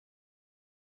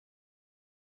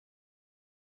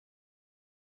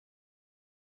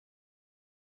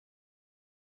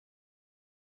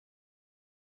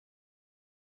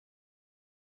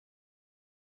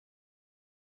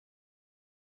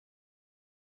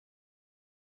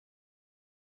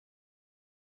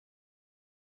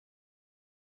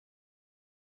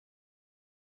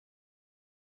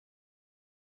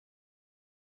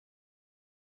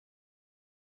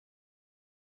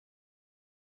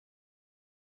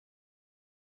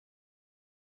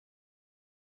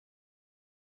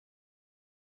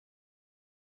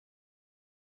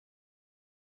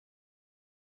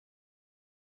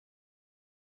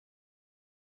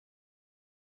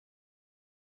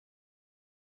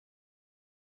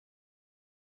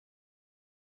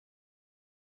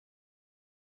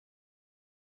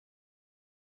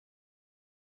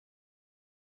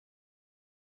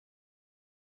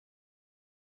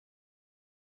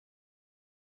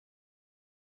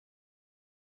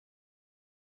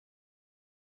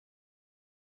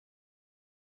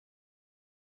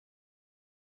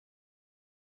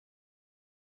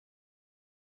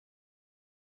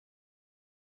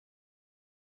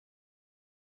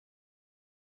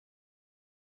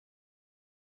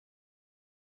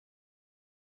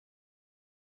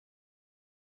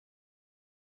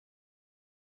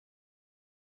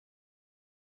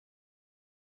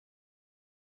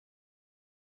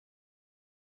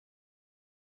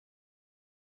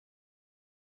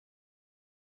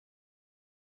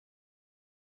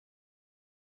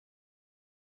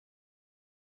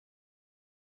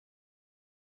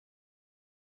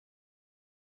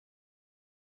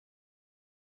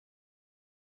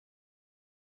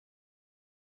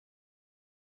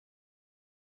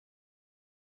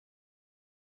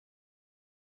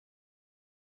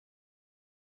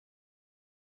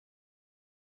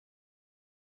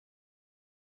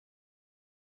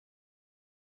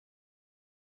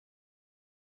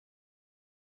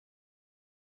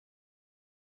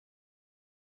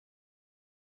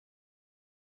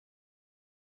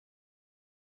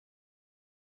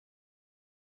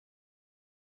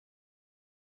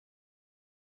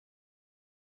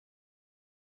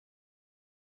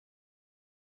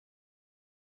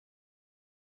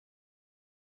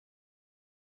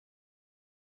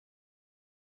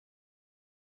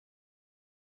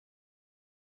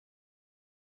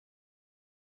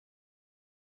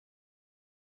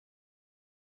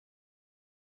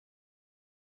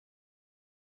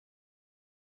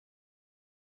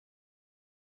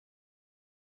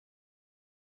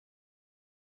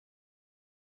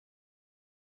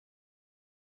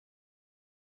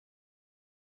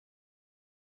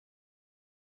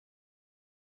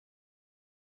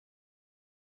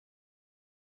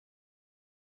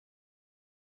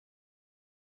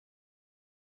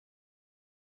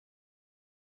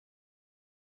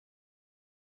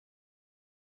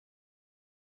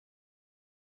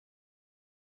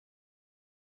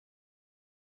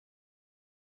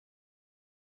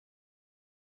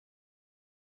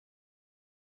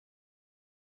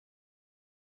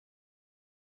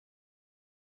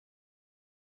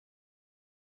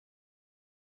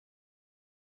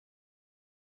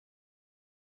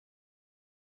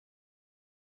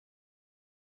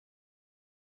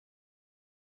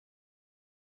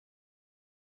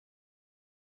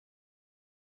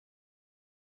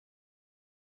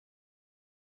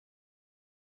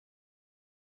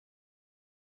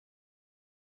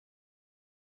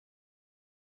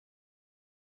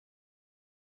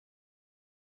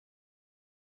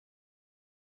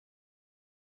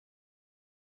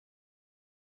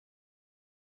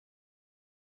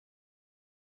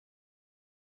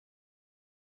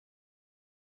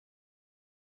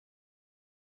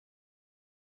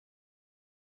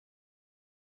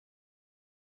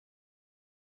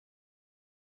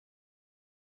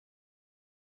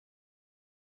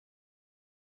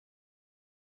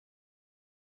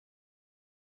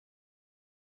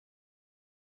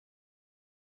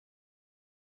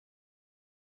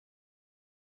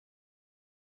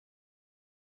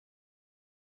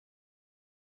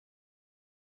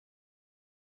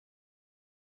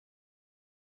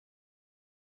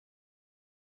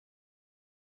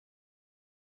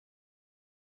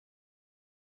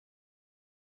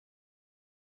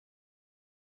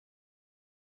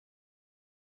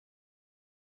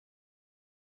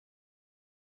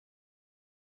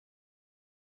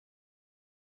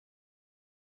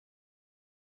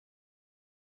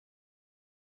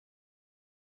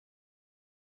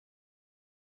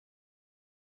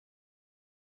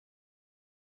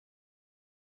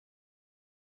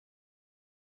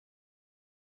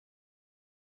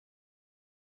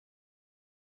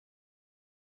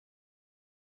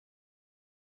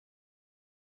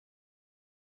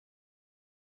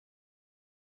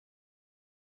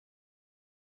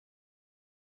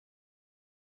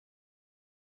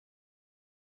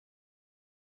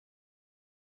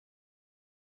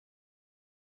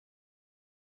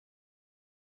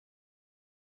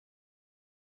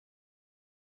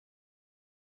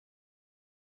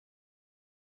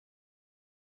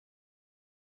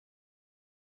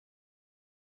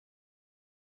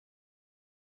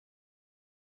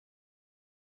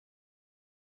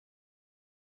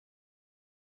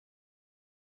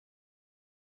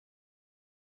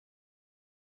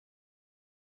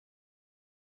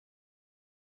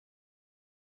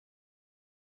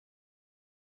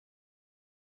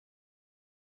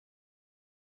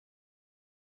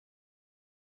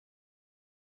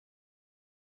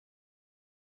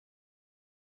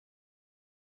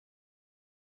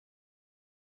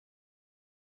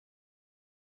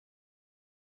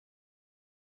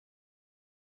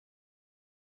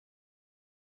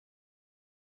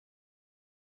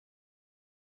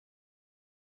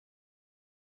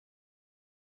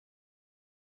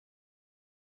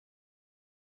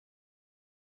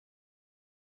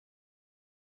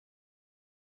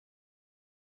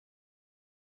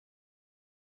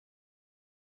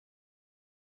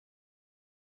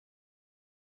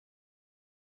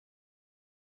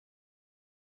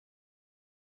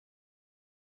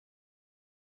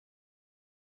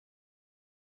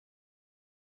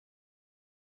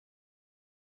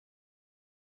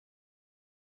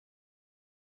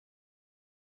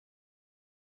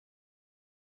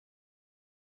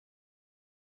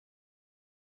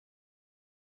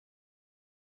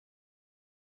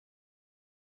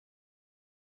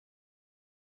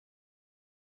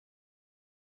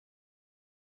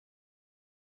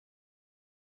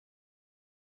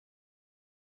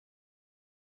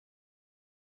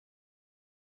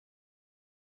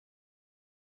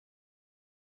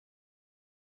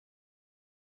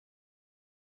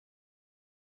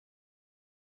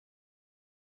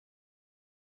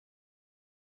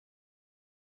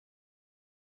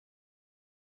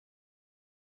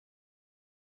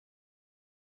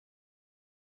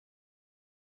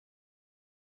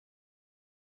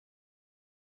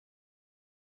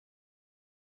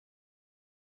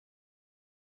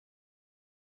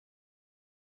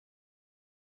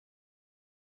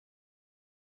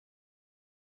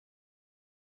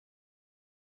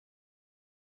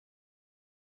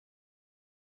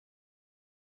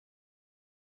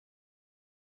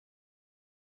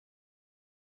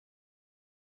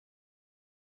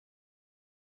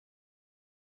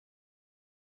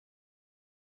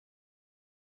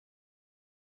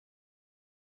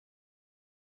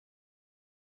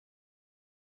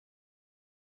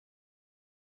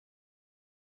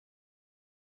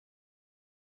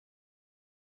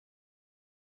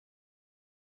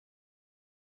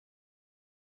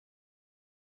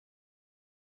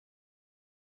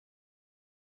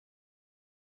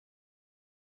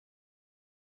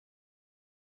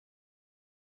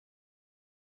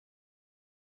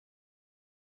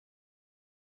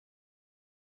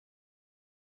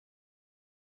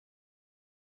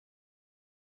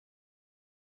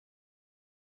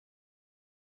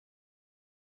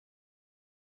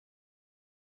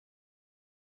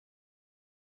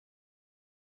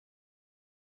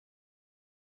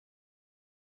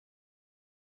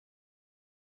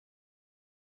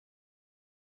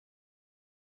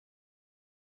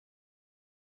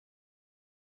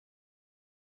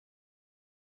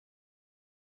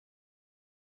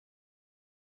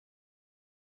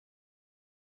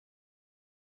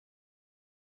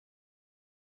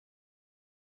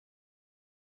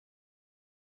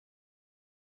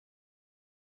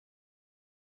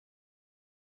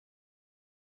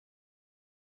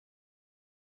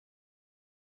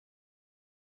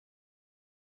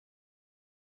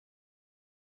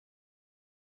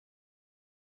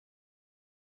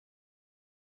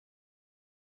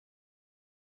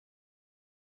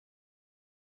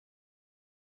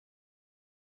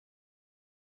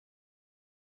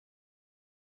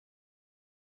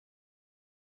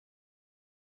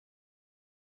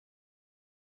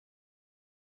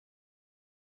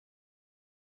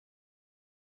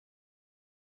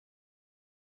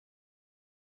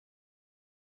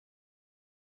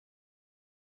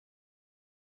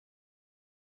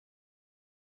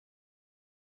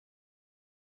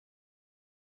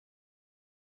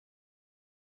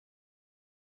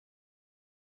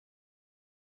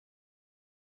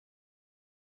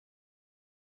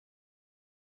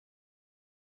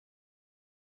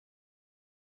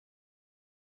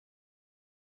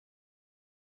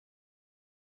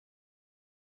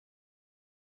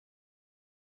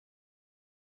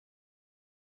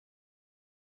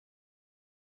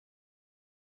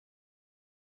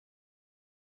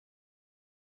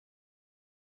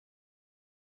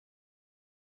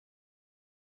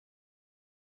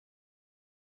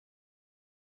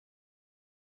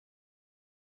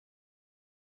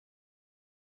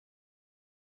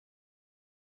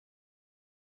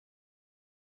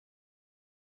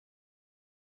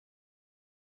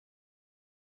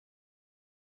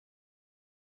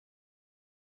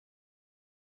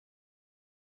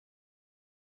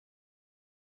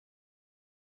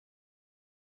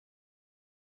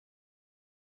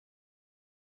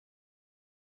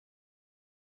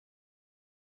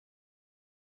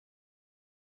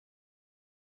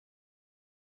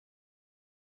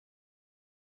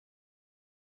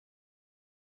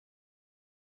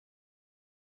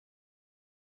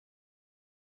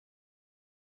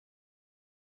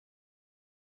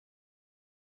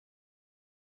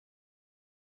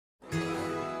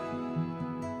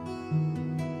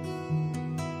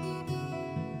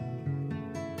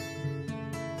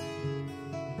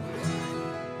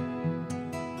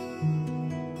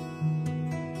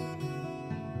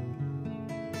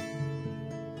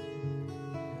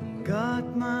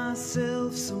Got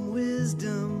myself some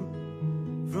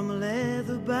wisdom from a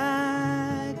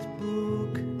leather-backed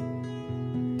book.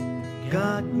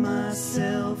 Got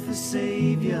myself a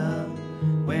savior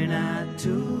when I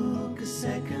took a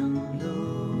second look.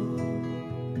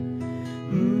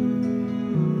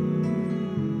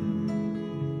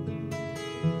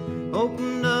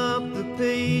 Opened up the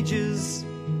pages,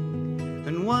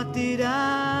 and what did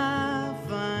I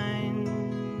find?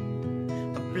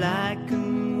 A black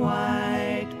and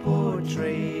white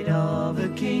portrait of a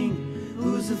king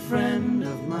who's a friend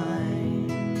of mine.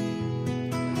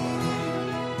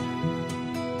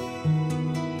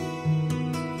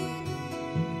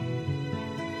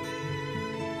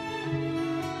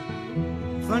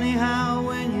 Funny how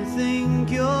when you think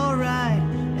you're right,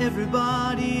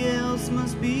 everybody else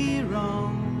must be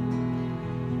wrong,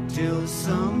 till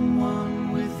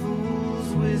someone with fool's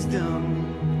wisdom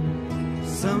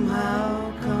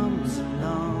somehow comes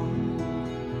along.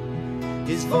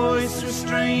 His voice was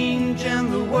strange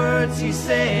and the words he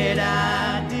said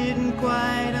I didn't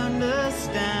quite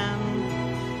understand,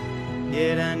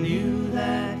 yet I knew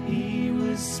that he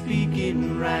was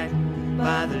speaking right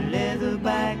by the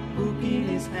leatherback book in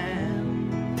his hand.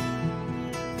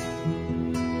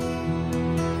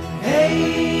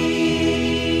 Hey,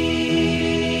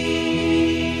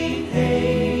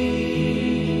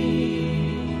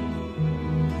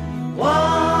 what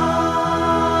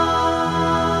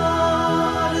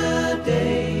a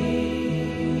day,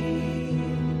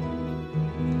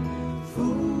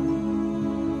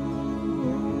 fool's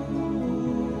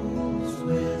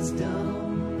wisdom.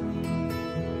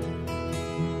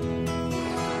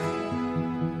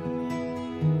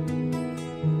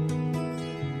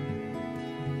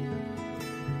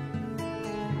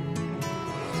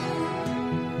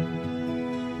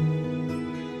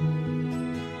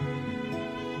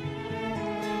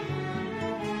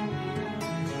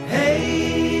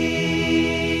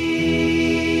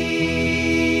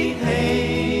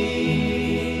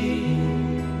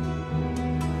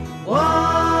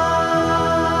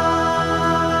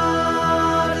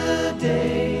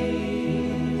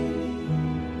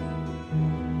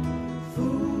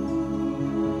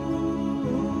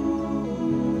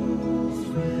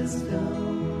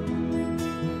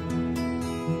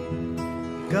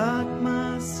 Got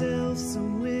myself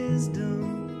some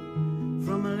wisdom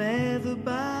from a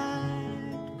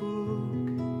leather-backed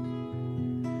book.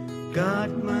 Got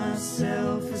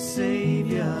myself a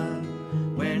savior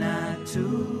when I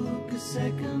took a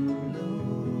second look.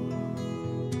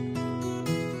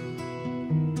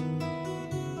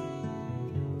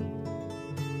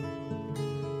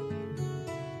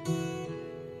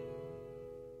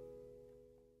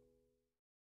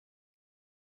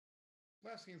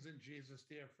 Blessings in Jesus,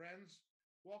 dear friends.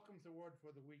 Welcome to Word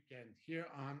for the Weekend here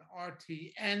on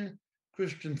RTN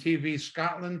Christian TV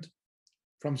Scotland,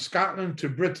 from Scotland to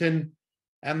Britain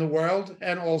and the world,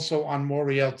 and also on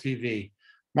Moriel TV.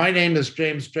 My name is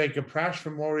James Jacob Prash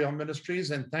from Moriel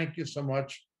Ministries, and thank you so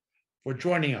much for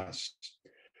joining us.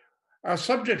 Our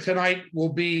subject tonight will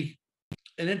be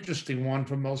an interesting one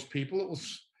for most people. It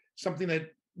was something that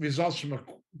results from a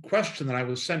question that I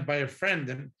was sent by a friend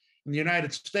in the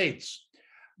United States.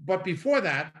 But before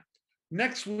that,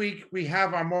 next week we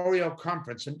have our Moriel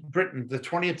conference in Britain, the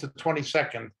 20th to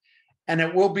 22nd, and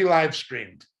it will be live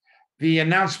streamed. The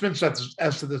announcements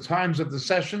as to the times of the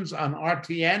sessions on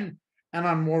RTN and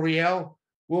on Moriel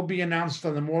will be announced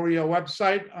on the Moriel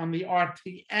website, on the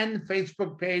RTN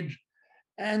Facebook page,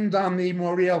 and on the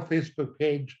Moriel Facebook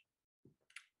page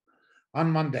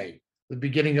on Monday, the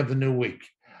beginning of the new week.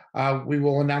 We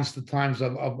will announce the times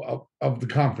of the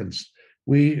conference.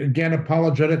 We, again,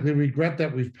 apologetically regret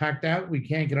that we've packed out. We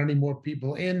can't get any more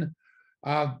people in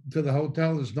to the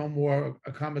hotel. There's no more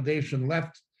accommodation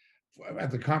left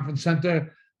at the conference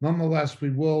center. Nonetheless,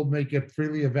 we will make it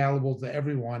freely available to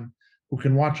everyone who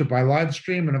can watch it by live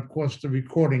stream. And of course, the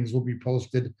recordings will be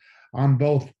posted on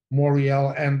both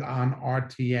Moriel and on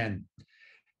RTN.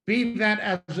 Be that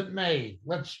as it may,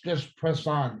 let's just press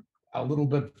on a little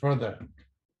bit further.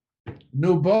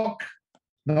 New book,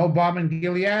 No Bomb in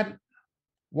Gilead,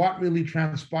 What Really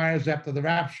Transpires After the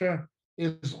Rapture,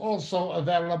 is also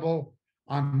available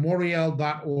on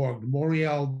Moriel.org.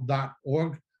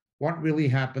 Moriel.org, What Really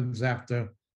Happens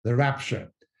After the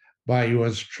Rapture, by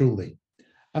yours truly.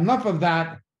 Enough of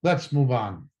that, let's move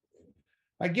on.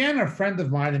 Again, a friend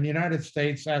of mine in the United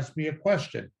States asked me a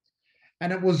question,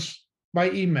 and it was by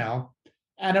email,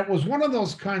 and it was one of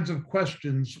those kinds of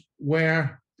questions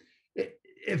where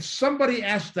if somebody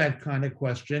asks that kind of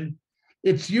question,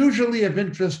 it's usually of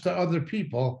interest to other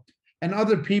people, and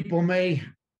other people may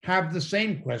have the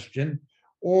same question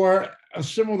or a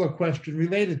similar question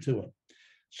related to it.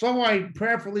 So I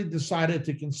prayerfully decided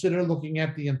to consider looking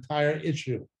at the entire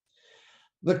issue.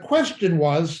 The question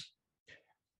was,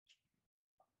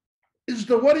 is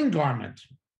the wedding garment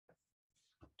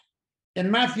in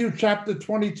Matthew chapter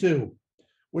 22,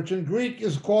 which in Greek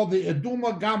is called the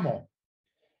eduma gamo,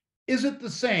 is it the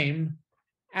same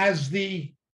as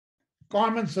the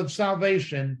garments of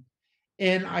salvation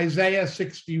in Isaiah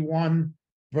 61,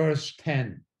 verse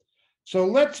 10? So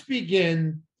let's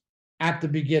begin at the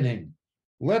beginning.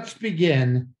 Let's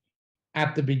begin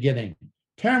at the beginning.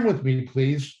 Turn with me,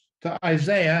 please, to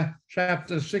Isaiah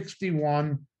chapter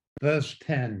 61, verse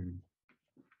 10.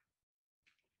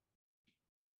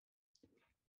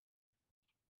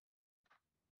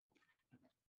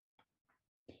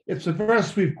 It's a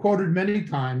verse we've quoted many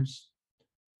times.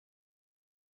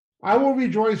 I will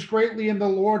rejoice greatly in the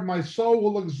Lord. My soul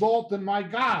will exult in my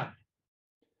God.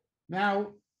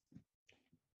 Now,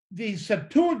 the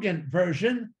Septuagint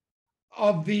version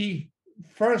of the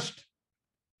first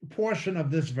portion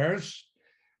of this verse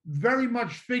very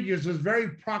much figures as very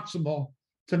proximal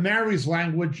to Mary's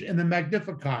language in the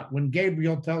Magnificat when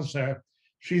Gabriel tells her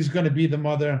she's going to be the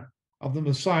mother of the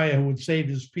Messiah who would save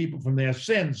his people from their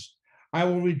sins. I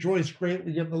will rejoice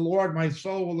greatly in the Lord. My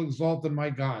soul will exult in my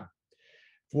God.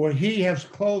 For he has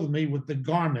clothed me with the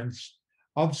garments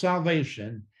of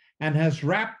salvation and has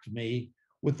wrapped me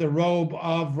with the robe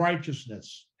of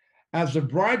righteousness. As a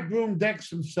bridegroom decks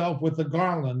himself with a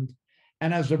garland,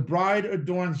 and as a bride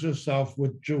adorns herself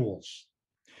with jewels.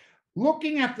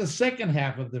 Looking at the second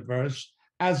half of the verse,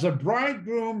 as a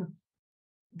bridegroom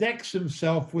decks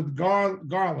himself with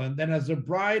garland, and as a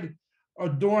bride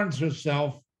adorns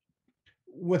herself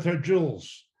with her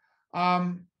jewels.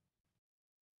 A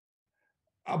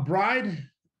bride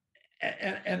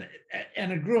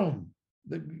and a groom,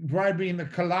 the bride being the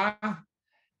kala,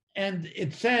 and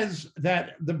it says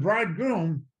that the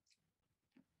bridegroom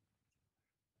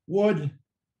would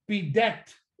be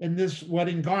decked in this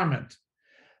wedding garment.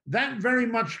 That very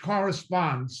much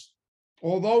corresponds,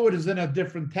 although it is in a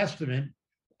different testament,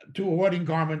 to a wedding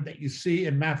garment that you see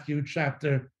in Matthew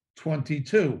chapter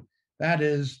 22. That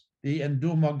is the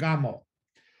enduma gamo,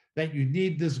 that you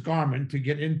need this garment to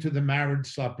get into the marriage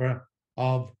supper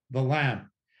of the Lamb.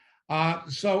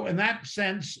 So in that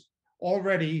sense,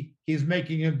 already he's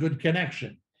making a good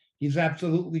connection. He's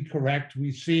absolutely correct.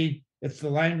 We see it's the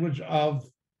language of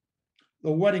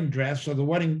the wedding dress or the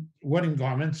wedding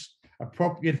garments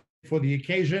appropriate for the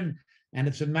occasion, and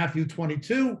it's in Matthew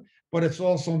 22, but it's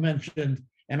also mentioned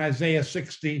in Isaiah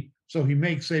 60, so he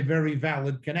makes a very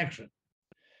valid connection.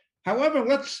 However,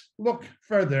 let's look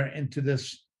further into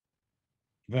this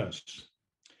verse.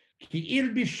 He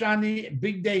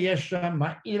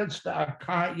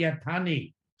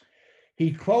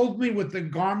clothed me with the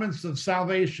garments of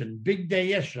salvation, bigdei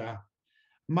yesha,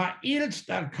 ma'il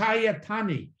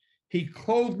tzedakah. He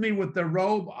clothed me with the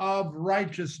robe of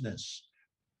righteousness.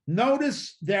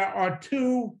 Notice there are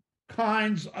two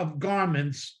kinds of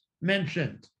garments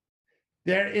mentioned.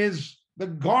 There is the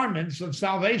garments of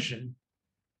salvation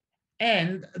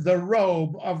and the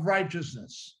robe of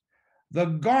righteousness. The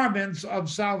garments of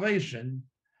salvation,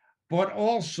 but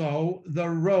also the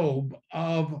robe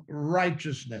of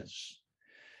righteousness.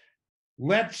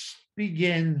 Let's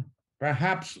begin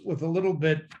perhaps with a little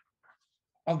bit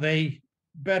of a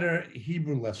better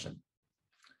Hebrew lesson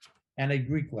and a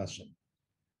Greek lesson.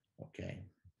 Okay.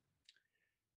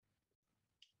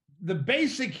 The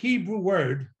basic Hebrew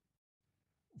word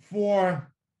for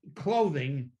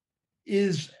clothing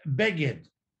is beged,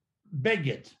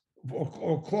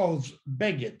 or clothes,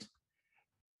 beged.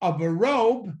 Of a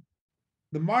robe,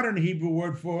 the modern Hebrew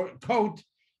word for coat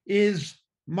is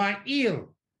ma'il,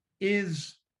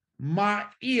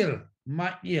 ma'il.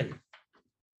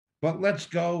 But let's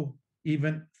go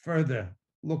even further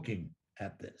looking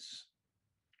at this.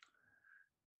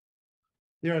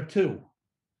 There are two,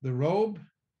 the robe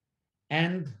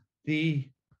and the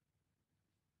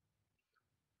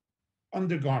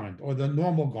undergarment, or the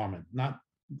normal garment, not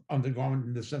undergarment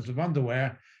in the sense of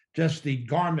underwear, just the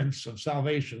garments of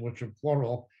salvation, which are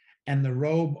plural, and the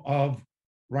robe of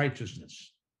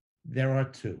righteousness. There are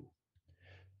two.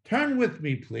 Turn with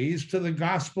me, please, to the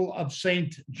Gospel of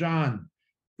St. John,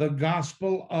 the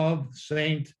Gospel of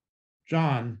St.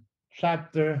 John,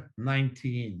 chapter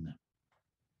 19.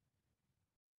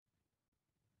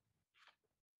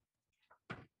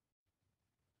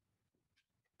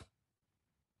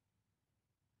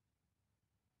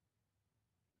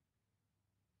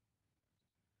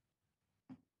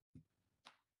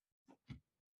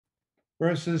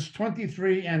 Verses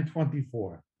 23 and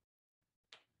 24.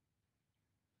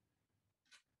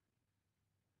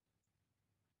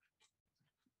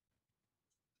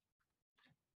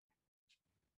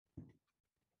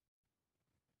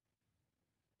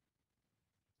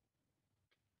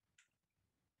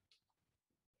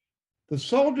 The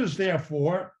soldiers,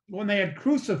 therefore, when they had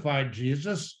crucified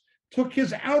Jesus, took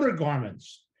his outer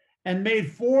garments and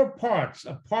made 4 parts,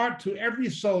 a part to every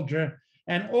soldier,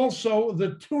 and also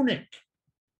the tunic.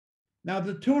 Now,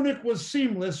 the tunic was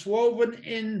seamless, woven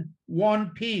in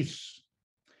one piece.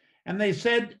 And they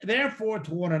said, therefore,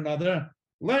 to one another,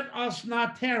 let us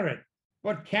not tear it,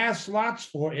 but cast lots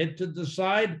for it to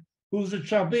decide whose it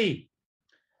shall be.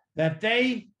 That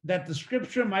the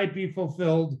scripture might be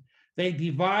fulfilled, they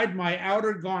divide my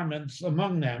outer garments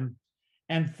among them,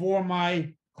 and for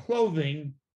my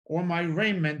clothing or my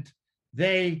raiment,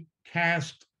 they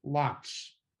cast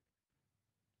lots.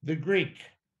 The Greek.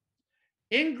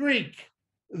 In Greek,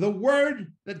 the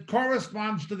word that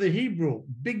corresponds to the Hebrew,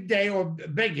 big day or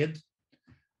beged,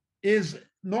 is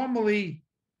normally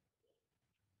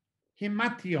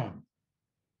himation.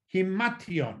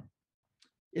 Himation.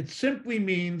 It simply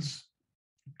means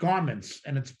garments,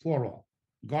 and it's plural,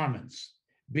 garments.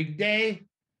 Big day,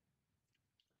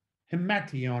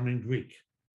 himation in Greek.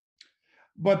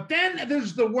 But then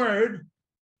there's the word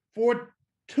for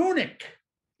tunic.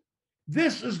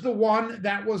 This is the one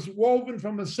that was woven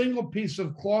from a single piece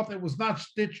of cloth. It was not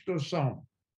stitched or sewn.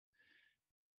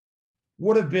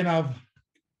 Would have been of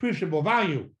appreciable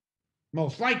value,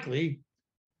 most likely.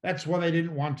 That's why they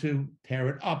didn't want to tear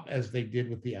it up as they did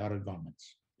with the outer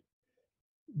garments.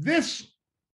 This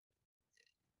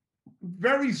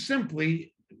very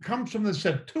simply comes from the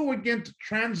Septuagint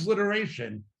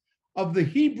transliteration of the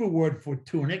Hebrew word for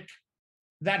tunic.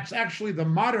 That's actually the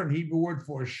modern Hebrew word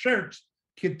for shirt,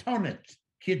 kitonet.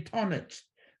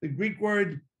 The Greek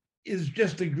word is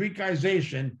just a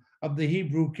Greekization of the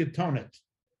Hebrew kitonet.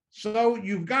 So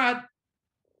you've got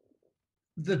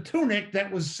the tunic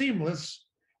that was seamless,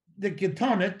 the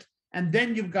kitonet, and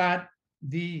then you've got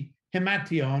the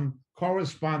himation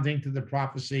corresponding to the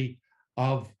prophecy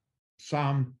of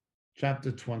Psalm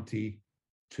chapter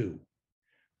 22.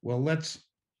 Well, let's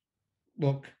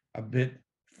look a bit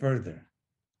further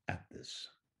at this.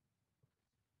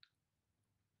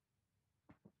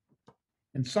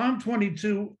 In Psalm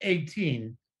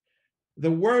 22:18,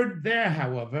 the word there,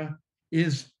 however,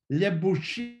 is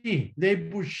lebushi,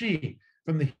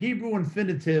 from the Hebrew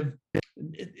infinitive,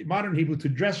 modern Hebrew, to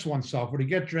dress oneself or to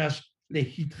get dressed,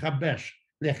 lehitchabesh.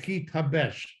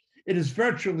 It is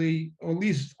virtually, or at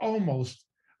least almost,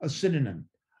 a synonym.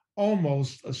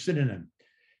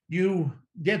 You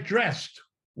get dressed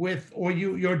with, or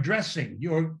your dressing,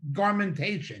 your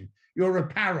garmentation, your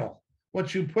apparel,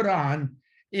 what you put on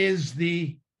is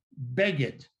the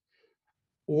beged,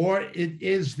 or it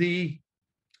is the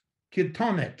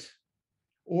kitonet,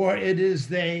 or it is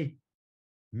the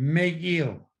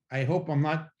megil. I hope I'm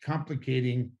not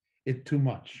complicating it too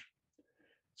much.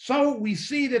 So we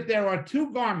see that there are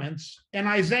 2 garments in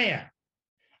Isaiah,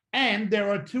 and there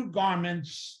are 2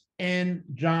 garments in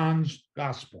John's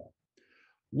gospel.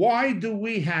 Why do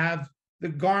we have the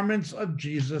garments of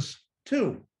Jesus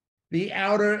 2? The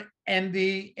outer and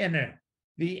the inner.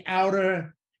 The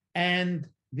outer and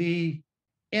the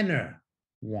inner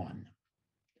one.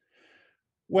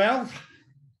 Well,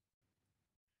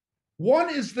 one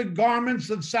is the garments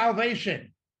of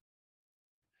salvation.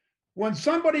 When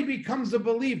somebody becomes a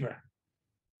believer,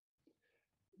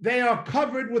 they are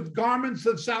covered with garments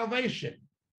of salvation.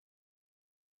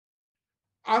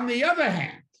 On the other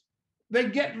hand, they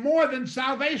get more than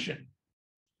salvation.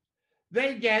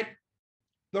 They get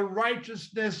the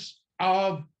righteousness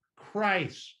of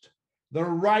Christ. The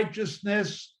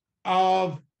righteousness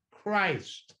of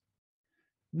Christ.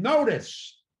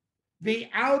 Notice, the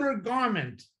outer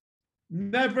garment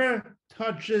never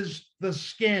touches the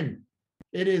skin.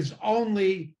 It is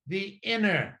only the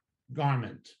inner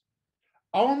garment.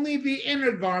 Only the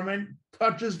inner garment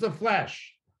touches the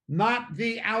flesh, not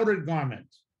the outer garment.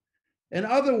 In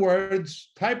other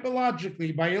words,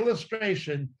 typologically, by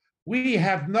illustration, we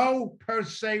have no per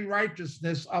se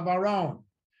righteousness of our own.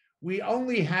 We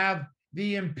only have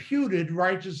the imputed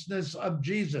righteousness of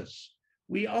Jesus.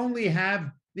 We only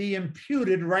have the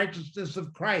imputed righteousness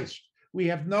of Christ. We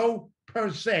have no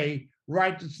per se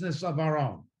righteousness of our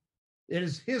own. It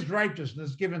is his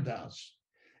righteousness given to us.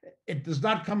 It does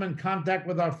not come in contact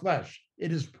with our flesh.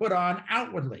 It is put on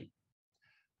outwardly.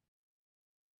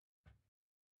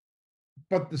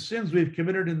 But the sins we've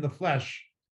committed in the flesh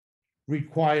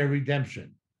require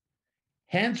redemption.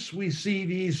 Hence, we see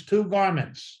these 2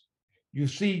 garments. You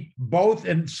see both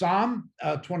in Psalm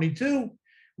 22,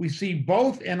 we see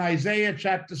both in Isaiah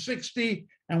chapter 60,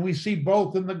 and we see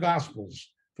both in the Gospels.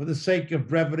 For the sake of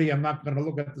brevity, I'm not going to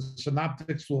look at the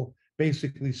synoptics. We'll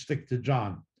basically stick to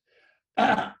John.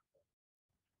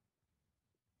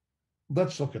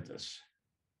 Let's look at this.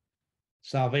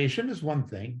 Salvation is one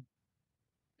thing.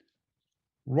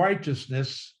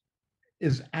 righteousness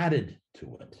is added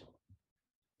to it.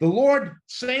 The Lord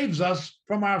saves us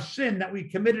from our sin that we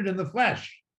committed in the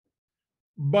flesh,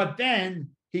 but then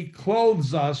he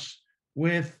clothes us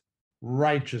with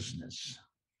righteousness.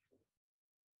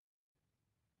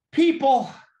 People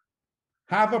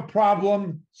have a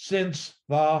problem since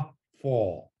the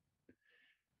fall.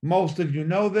 Most of you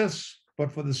know this,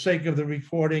 but for the sake of the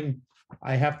recording,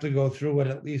 I have to go through it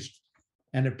at least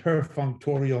in a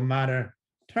perfunctorial manner.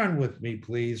 Turn with me,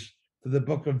 please, to the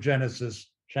book of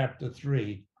Genesis, chapter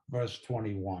 3, verse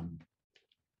 21.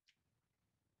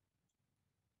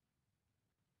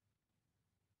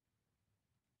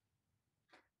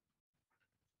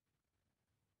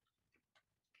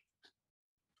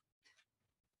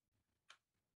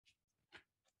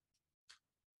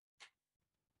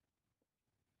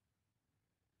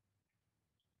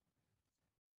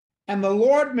 And the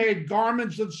Lord made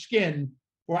garments of skin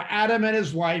for Adam and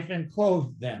his wife and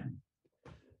clothed them.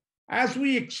 As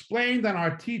we explained on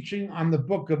our teaching on the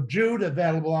book of Jude,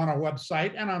 available on our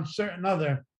website, and on certain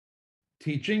other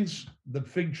teachings, the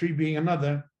fig tree being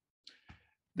another,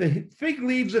 the fig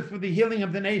leaves are for the healing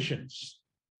of the nations.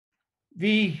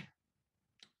 The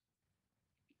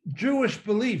Jewish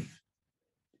belief,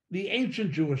 the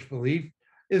ancient Jewish belief,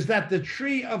 is that the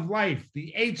tree of life,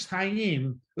 the Eitz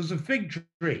Hayim, was a fig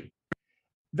tree.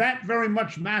 That very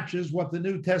much matches what the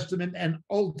New Testament and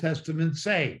Old Testament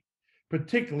say,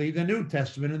 particularly the New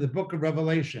Testament in the book of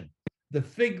Revelation. The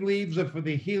fig leaves are for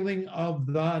the healing of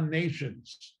the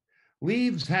nations.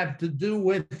 Leaves have to do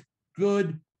with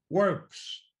good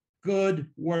works, good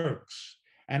works.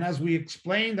 And as we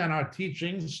explained on our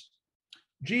teachings,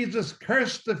 Jesus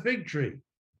cursed the fig tree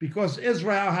because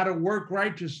Israel had to work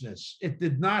righteousness. It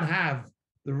did not have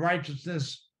the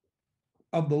righteousness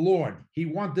of the Lord. He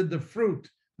wanted the fruit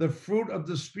of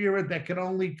the Spirit that could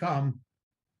only come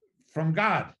from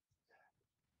God.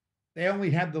 They only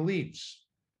had the leaves.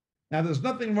 Now, there's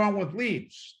nothing wrong with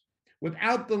leaves.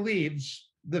 Without the leaves,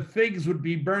 the figs would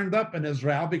be burned up in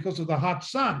Israel because of the hot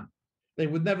sun. They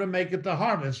would never make it to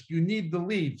harvest. You need the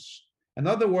leaves. In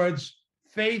other words,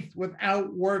 faith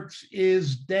without works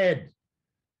is dead.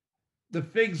 The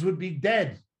figs would be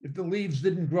dead if the leaves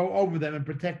didn't grow over them and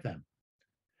protect them.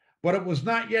 But it was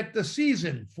not yet the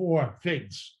season for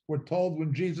figs, we're told,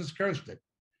 when Jesus cursed it.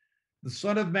 The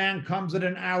Son of Man comes at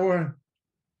an hour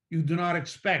you do not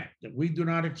expect, that we do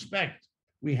not expect.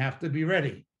 We have to be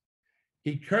ready.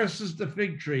 He curses the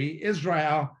fig tree.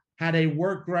 Israel had a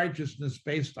work righteousness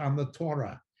based on the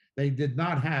Torah. They did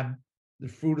not have the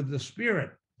fruit of the Spirit.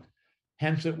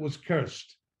 Hence, it was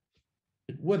cursed.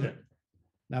 It withered.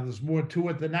 Now, there's more to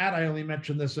it than that. I only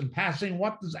mentioned this in passing.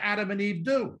 What does Adam and Eve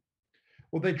do?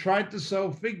 Well, they tried to sew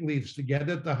fig leaves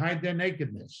together to hide their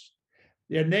nakedness.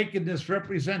 Their nakedness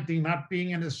representing not being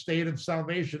in a state of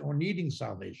salvation or needing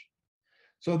salvation.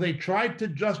 So they tried to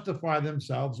justify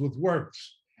themselves with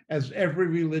works, as every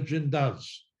religion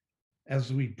does.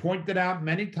 As we pointed out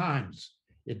many times,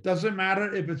 it doesn't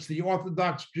matter if it's the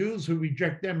Orthodox Jews who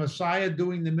reject their Messiah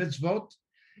doing the mitzvot.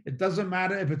 It doesn't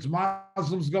matter if it's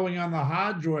Muslims going on the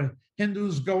Hajj or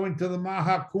Hindus going to the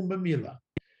Maha Kumbh Mela.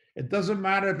 It doesn't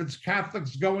matter if it's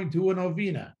Catholics going to a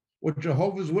novena or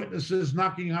Jehovah's Witnesses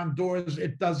knocking on doors.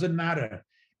 It doesn't matter.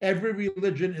 Every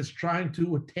religion is trying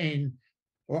to attain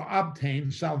or obtain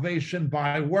salvation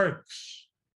by works.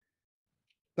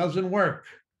 Doesn't work.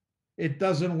 It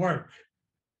doesn't work.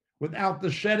 Without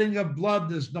the shedding of blood,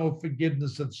 there's no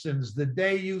forgiveness of sins. The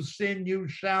day you sin, you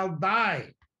shall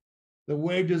die. The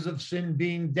wages of sin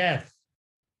being death.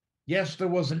 Yes, there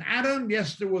was an Adam.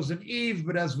 Yes, there was an Eve.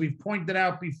 But as we've pointed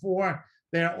out before,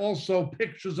 there are also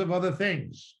pictures of other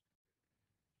things.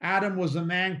 Adam was a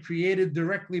man created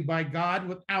directly by God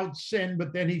without sin,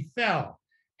 but then he fell.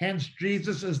 Hence,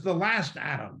 Jesus is the last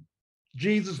Adam.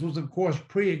 Jesus was, of course,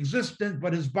 pre-existent,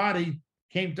 but his body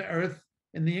came to earth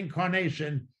in the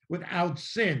incarnation without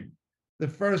sin. The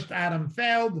first Adam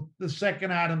failed. The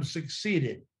second Adam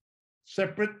succeeded.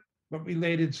 Separate but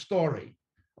related story.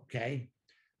 Okay?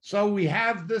 So we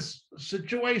have this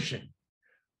situation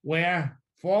where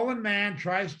fallen man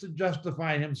tries to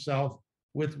justify himself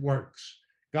with works.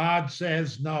 God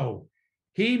says no.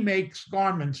 He makes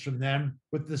garments from them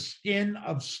with the skin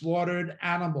of slaughtered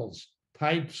animals,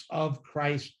 types of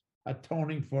Christ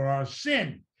atoning for our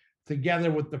sin,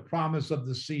 together with the promise of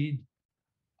the seed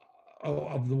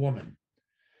of the woman.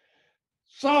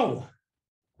 So,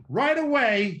 right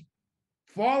away,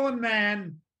 fallen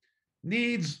man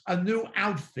needs a new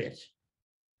outfit.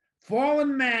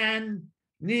 Fallen man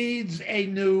needs a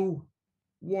new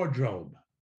wardrobe.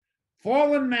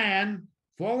 Fallen man,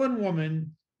 fallen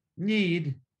woman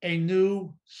need a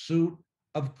new suit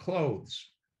of clothes,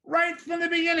 right from the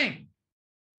beginning.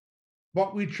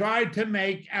 But we tried to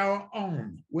make our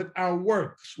own with our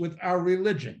works, with our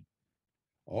religion.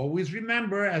 Always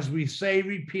remember, as we say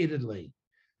repeatedly,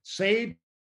 saved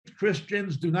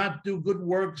Christians do not do good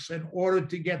works in order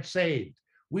to get saved.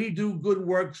 We do good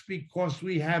works because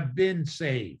we have been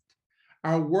saved.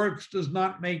 Our works does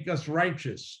not make us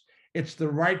righteous. It's the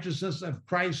righteousness of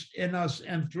Christ in us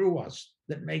and through us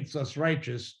that makes us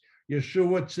righteous.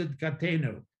 Yeshua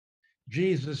Tzidkatenu,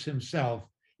 Jesus himself,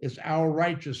 is our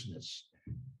righteousness.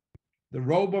 The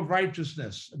robe of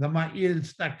righteousness, the Ma'il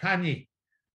Stakani,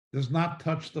 does not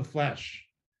touch the flesh.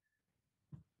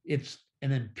 It's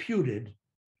an imputed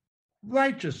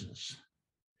righteousness.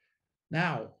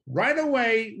 Now, right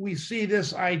away, we see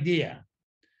this idea,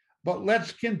 but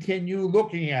let's continue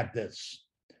looking at this,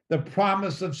 the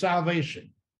promise of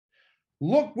salvation.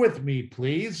 Look with me,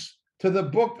 please, to the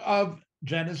book of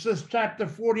Genesis, chapter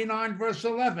 49, verse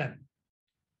 11.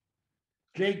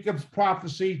 Jacob's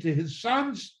prophecy to his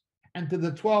sons and to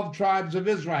the 12 tribes of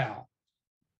Israel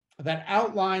that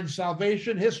outlines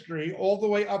salvation history all the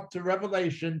way up to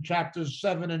Revelation chapters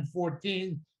 7 and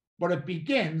 14, but it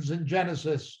begins in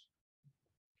Genesis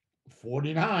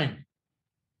 49,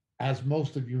 as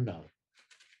most of you know.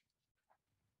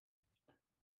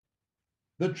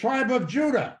 The tribe of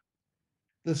Judah,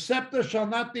 the scepter shall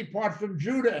not depart from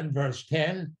Judah in verse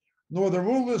 10, nor the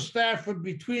ruler's staff from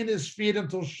between his feet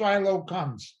until Shiloh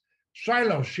comes.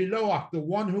 Shiloh, Shiloach, the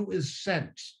one who is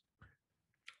sent.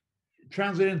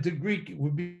 Translated into Greek, it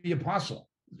would be apostle.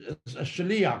 A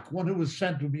shaliach, one who is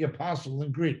sent, would be apostle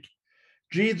in Greek.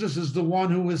 Jesus is the one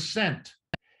who is sent.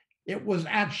 It was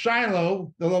at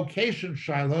Shiloh, the location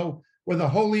Shiloh, where the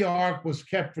Holy Ark was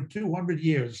kept for 200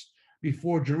 years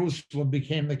before Jerusalem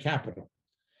became the capital.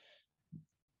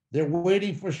 They're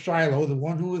waiting for Shiloh, the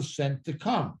one who is sent, to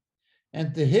come.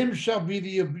 And to him shall be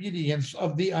the obedience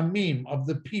of the Amim, of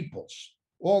the peoples,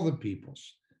 all the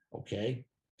peoples, okay?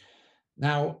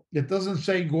 Now, it doesn't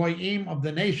say Goyim, of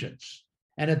the nations,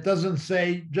 and it doesn't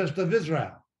say just of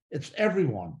Israel. It's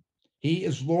everyone. He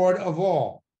is Lord of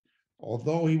all,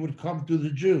 although he would come to the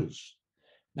Jews.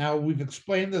 Now, we've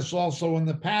explained this also in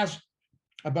the past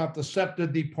about the scepter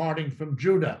departing from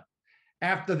Judah.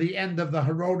 After the end of the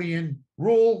Herodian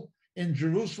rule in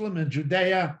Jerusalem and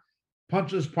Judea,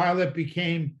 Pontius Pilate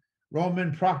became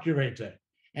Roman procurator,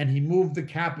 and he moved the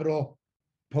capital,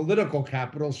 political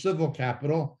capital, civil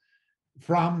capital,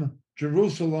 from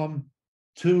Jerusalem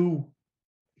to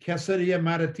Caesarea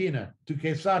Maritima, to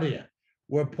Caesarea,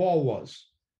 where Paul was.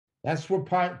 That's where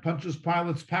Pontius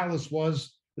Pilate's palace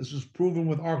was. This is proven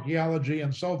with archaeology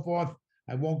and so forth.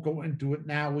 I won't go into it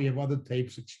now. We have other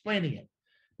tapes explaining it.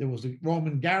 There was a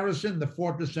Roman garrison. The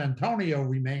Fortress Antonio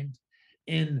remained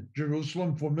in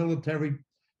Jerusalem for military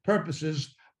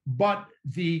purposes, but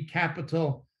the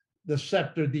capital, the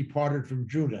scepter, departed from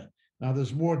Judah. Now,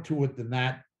 there's more to it than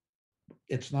that.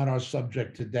 It's not our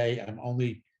subject today. I'm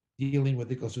only dealing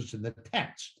with it because it's in the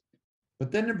text.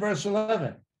 But then in verse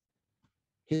 11,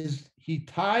 he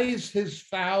ties his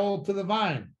fowl to the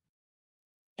vine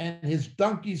and his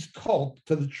donkey's colt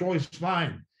to the choice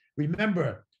vine.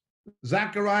 Remember,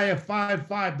 Zechariah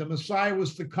 5:5, the Messiah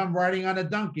was to come riding on a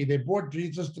donkey. They brought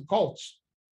Jesus to colts.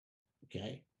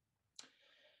 Okay.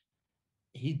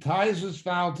 He ties his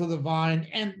fowl to the vine.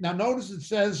 And now notice it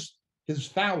says his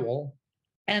fowl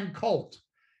and colt.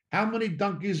 How many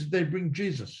donkeys did they bring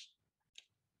Jesus?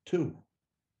 Two.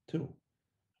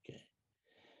 Okay.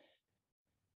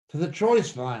 To the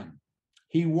choice vine.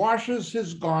 He washes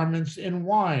his garments in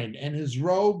wine and his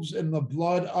robes in the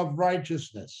blood of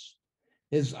righteousness.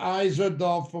 His eyes are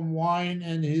dull from wine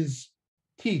and his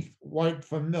teeth white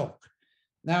from milk.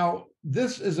 Now,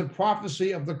 this is a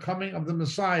prophecy of the coming of the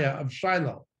Messiah of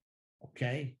Shiloh,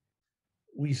 okay?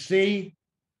 We see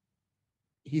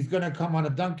he's going to come on a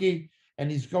donkey and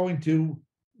he's going to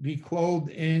be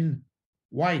clothed in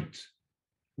white.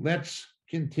 Let's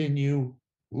continue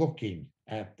looking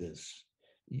at this.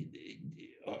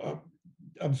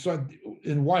 I'm sorry,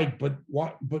 in white, but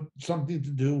something to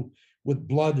do with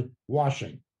blood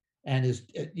washing, and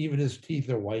even his teeth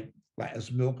are white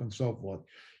as milk and so forth.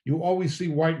 You always see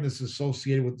whiteness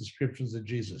associated with descriptions of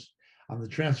Jesus. On the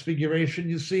Transfiguration,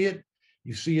 you see it.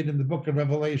 You see it in the book of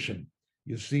Revelation.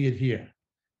 You see it here.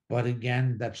 But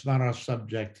again, that's not our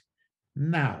subject.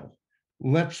 Now,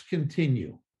 let's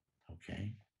continue,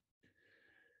 okay?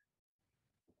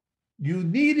 You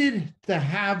needed to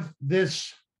have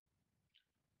this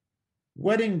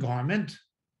wedding garment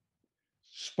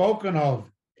spoken of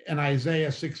in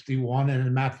Isaiah 61 and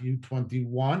in Matthew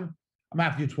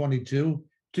 22,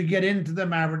 to get into the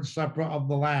marriage supper of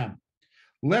the Lamb.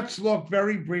 Let's look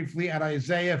very briefly at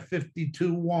Isaiah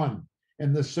 52:1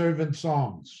 in the servant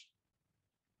songs.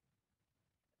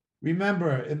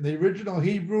 Remember, in the original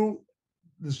Hebrew,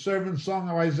 the servant song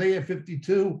of Isaiah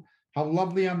 52, how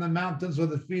lovely on the mountains are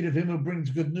the feet of him who brings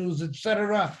good news,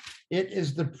 etc. It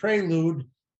is the prelude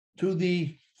to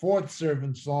the fourth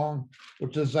servant song,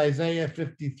 which is Isaiah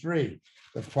 53,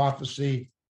 the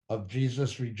prophecy of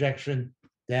Jesus' rejection,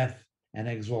 death, and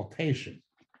exaltation.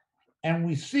 And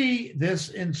we see this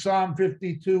in Psalm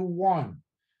 52:1.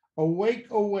 Awake,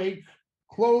 awake,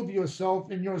 clothe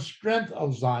yourself in your strength,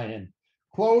 O Zion.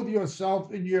 Clothe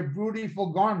yourself in your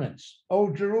beautiful garments,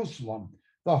 O Jerusalem,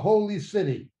 the holy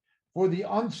city. For the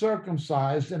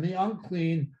uncircumcised and the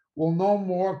unclean will no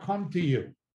more come to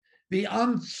you. The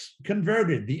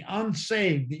unconverted, the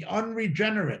unsaved, the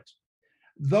unregenerate,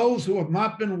 those who have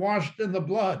not been washed in the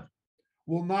blood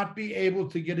will not be able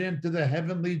to get into the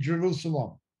heavenly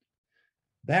Jerusalem.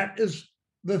 That is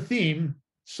the theme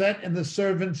set in the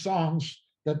servant songs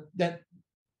that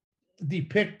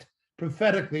depict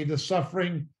prophetically the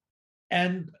suffering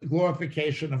and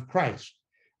glorification of Christ.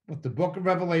 But the book of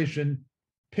Revelation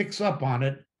picks up on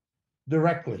it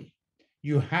directly.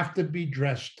 You have to be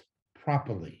dressed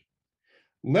properly.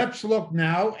 Let's look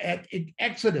now at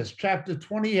Exodus chapter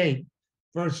 28,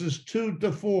 verses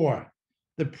 2-4,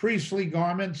 the priestly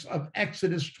garments of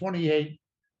Exodus 28,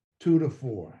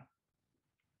 2-4.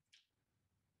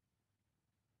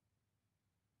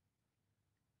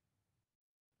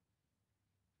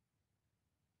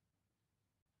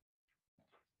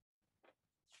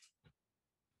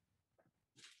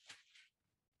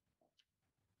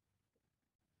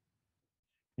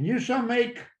 And you shall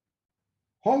make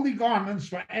holy garments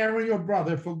for Aaron your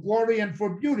brother, for glory and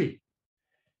for beauty.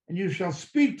 And you shall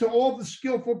speak to all the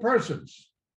skillful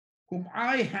persons whom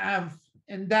I have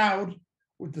endowed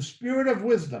with the spirit of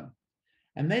wisdom,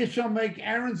 and they shall make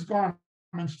Aaron's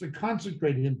garments to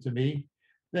consecrate him to me,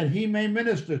 that he may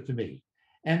minister to me.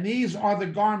 And these are the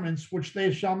garments which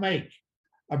they shall make: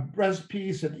 a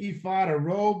breastpiece, an ephod, a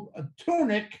robe, a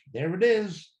tunic, there it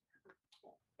is,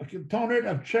 a tunic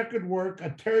of checkered work, a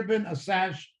turban, a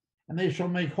sash, and they shall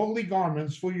make holy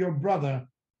garments for your brother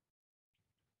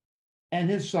and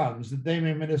his sons, that they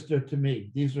may minister to me.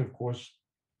 These are, of course,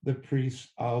 the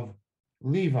priests of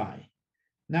Levi.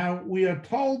 Now, we are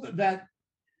told that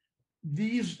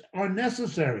these are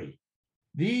necessary.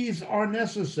 These are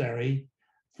necessary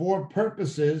for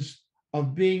purposes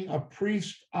of being a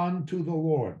priest unto the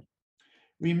Lord.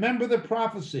 Remember the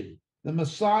prophecy: the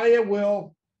Messiah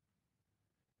will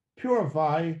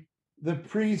purify the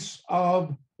priests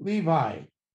of Levi.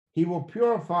 He will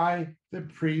purify the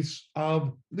priests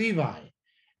of Levi.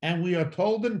 And we are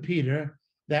told in Peter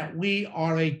that we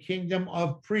are a kingdom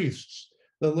of priests.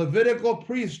 The Levitical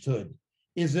priesthood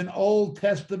is an Old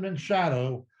Testament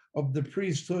shadow of the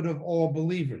priesthood of all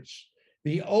believers.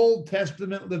 The Old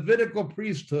Testament Levitical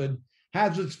priesthood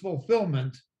has its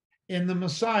fulfillment in the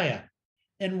Messiah,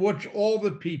 in which all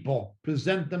the people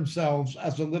present themselves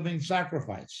as a living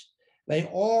sacrifice. They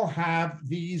all have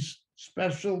these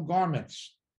special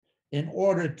garments in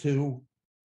order to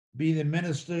be the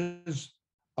ministers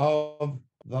of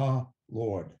the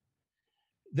Lord.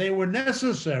 They were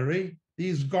necessary,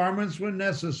 these garments were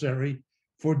necessary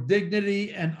for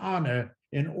dignity and honor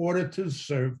in order to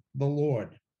serve the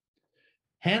Lord.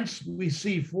 Hence, we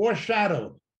see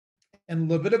foreshadowed in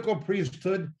Levitical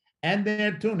priesthood and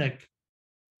their tunic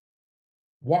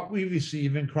what we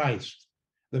receive in Christ,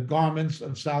 the garments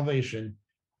of salvation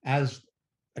as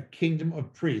a kingdom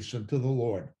of priests unto the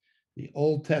Lord. The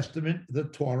Old Testament, the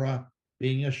Torah,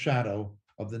 being a shadow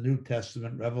of the New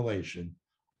Testament revelation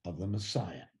of the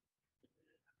Messiah.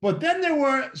 But then there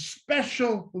were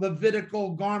special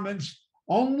Levitical garments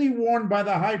only worn by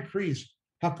the high priest,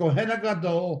 HaKohen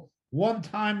HaGadol, one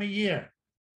time a year.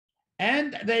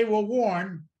 And they were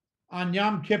worn on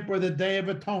Yom Kippur, the Day of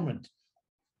Atonement,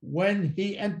 when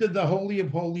he entered the Holy of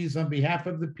Holies on behalf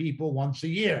of the people once a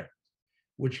year,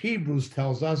 which Hebrews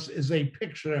tells us is a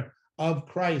picture of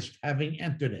Christ having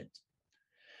entered it.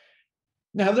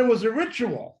 Now, there was a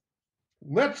ritual.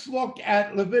 Let's look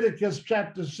at Leviticus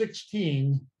chapter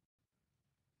 16,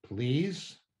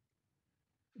 please,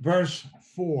 verse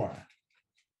 4.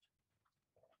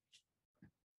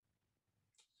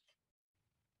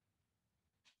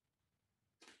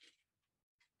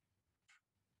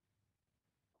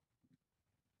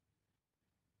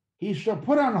 He shall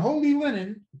put on holy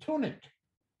linen tunic,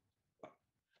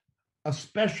 a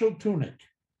special tunic,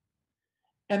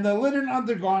 and the linen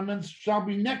undergarments shall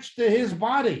be next to his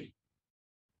body,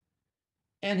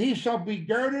 and he shall be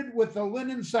girded with the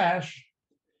linen sash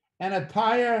and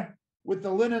attire with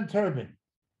the linen turban,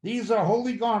 These are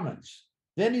holy garments.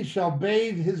 Then he shall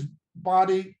bathe his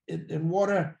body in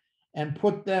water and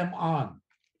put them on.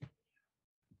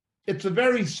 It's a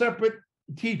very separate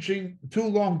teaching, too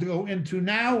long to go into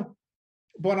now,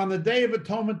 but on the Day of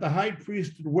Atonement, the high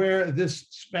priest would wear this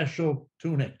special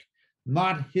tunic,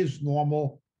 not his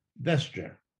normal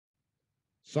vesture.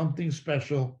 Something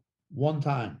special one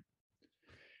time.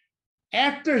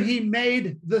 After he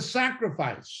made the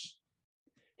sacrifice,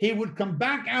 he would come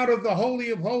back out of the Holy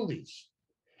of Holies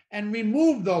and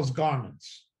remove those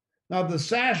garments. Now, the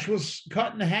sash was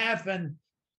cut in half, and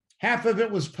half of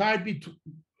it was tied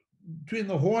between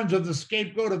the horns of the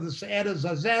scapegoat of the Se'er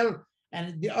Zazel,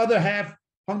 and the other half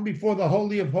hung before the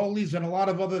Holy of Holies, and a lot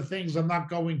of other things I'm not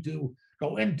going to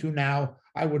go into now.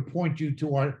 I would point you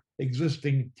to our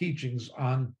existing teachings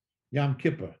on Yom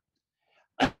Kippur.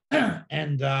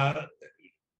 And a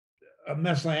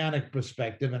Messianic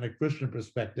perspective and a Christian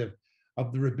perspective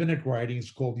of the rabbinic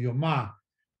writings called Yomah,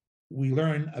 we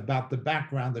learn about the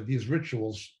background of these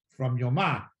rituals from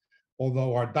Yomah,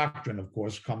 although our doctrine, of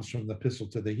course, comes from the Epistle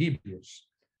to the Hebrews.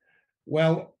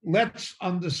 Well, let's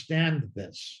understand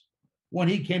this. When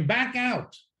he came back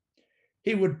out,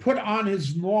 he would put on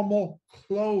his normal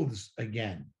clothes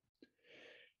again.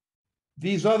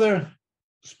 These other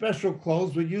special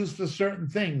clothes were used for certain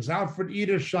things. Alfred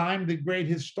Edersheim, the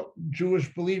great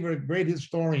Jewish believer, great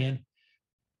historian,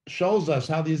 shows us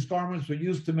how these garments were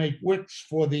used to make wicks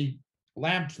for the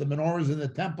lamps, the menorahs in the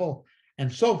temple,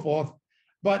 and so forth.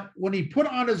 But when he put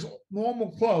on his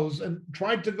normal clothes and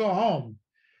tried to go home,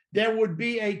 there would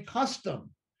be a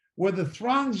custom where the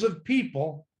throngs of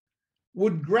people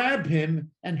would grab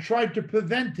him and try to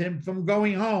prevent him from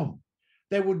going home.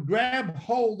 They would grab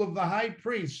hold of the high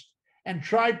priest and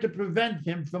try to prevent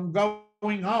him from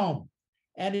going home.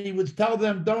 And he would tell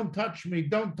them, don't touch me,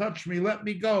 let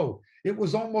me go. It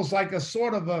was almost like a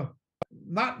sort of a,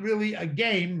 not really a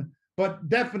game, but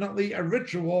definitely a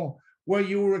ritual where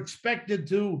you were expected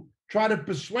to try to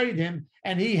persuade him,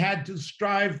 and he had to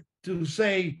strive to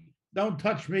say, don't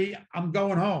touch me, I'm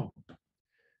going home.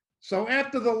 So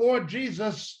after the Lord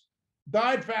Jesus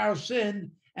died for our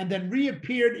sin and then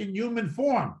reappeared in human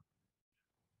form,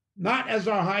 not as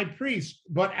our high priest,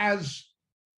 but as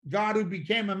God who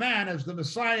became a man, as the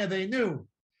Messiah they knew,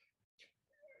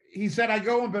 he said, I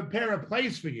go and prepare a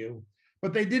place for you,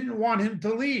 but they didn't want him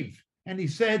to leave. And he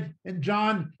said in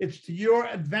John, it's to your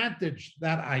advantage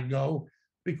that I go,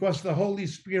 because the Holy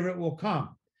Spirit will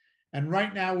come. And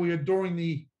right now we are during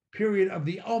the period of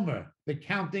the Omer, the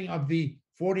counting of the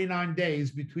 49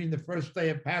 days between the first day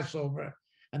of Passover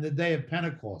and the day of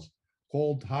Pentecost,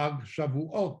 called Hag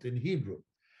Shavuot in Hebrew.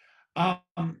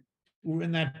 We're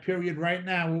in that period right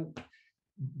now,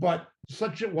 but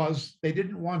such it was, they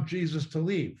didn't want Jesus to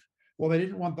leave. Well, they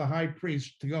didn't want the high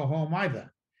priest to go home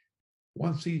either,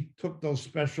 once he took those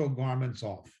special garments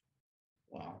off.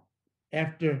 Wow.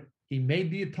 After he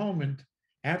made the atonement,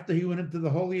 after he went into the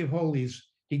Holy of Holies,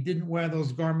 he didn't wear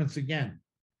those garments again.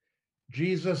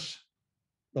 Jesus,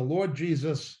 the Lord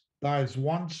Jesus, dies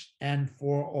once and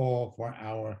for all for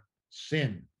our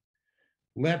sin.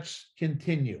 Let's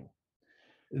continue.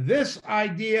 This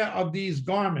idea of these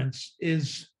garments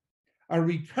is a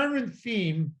recurrent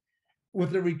theme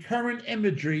with a recurrent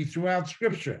imagery throughout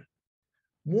Scripture,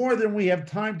 more than we have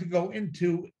time to go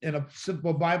into in a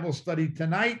simple Bible study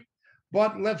tonight,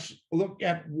 but let's look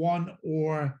at one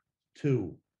or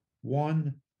two.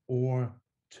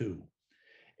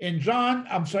 In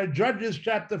Judges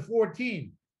chapter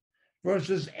 14,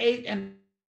 verses 8 and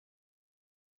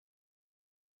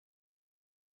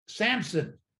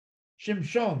Samson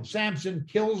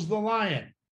kills the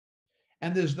lion,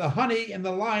 and there's the honey in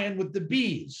the lion with the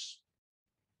bees.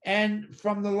 And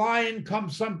from the lion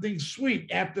comes something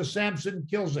sweet after Samson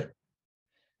kills it.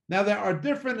 Now, there are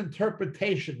different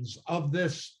interpretations of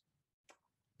this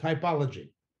typology.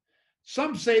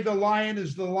 Some say the lion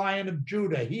is the Lion of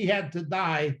Judah. He had to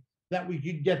die that we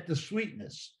could get the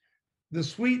sweetness. The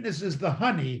sweetness is the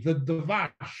honey, the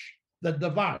davash.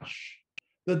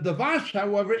 The davash,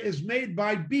 however, is made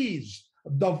by bees,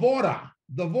 Devore.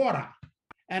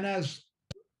 And as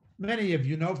many of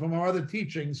you know from our other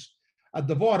teachings,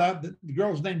 Devore, the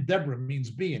girl's name Deborah means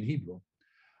bee in Hebrew.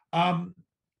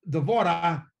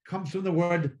 Devore comes from the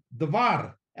word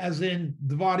Devar, as in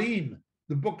Dvarim.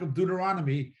 The book of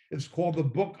Deuteronomy is called the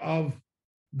book of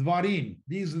Dvarim.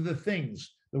 These are the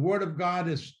things. The word of God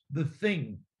is the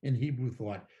thing in Hebrew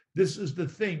thought. This is the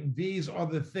thing. These are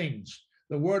the things.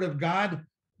 The word of God,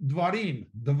 Dvarim,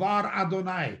 Devar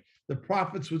Adonai. The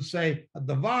prophets would say,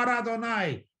 Devar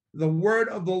Adonai. The word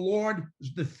of the Lord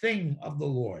is the thing of the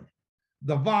Lord.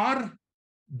 Devar,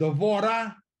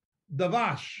 Devora,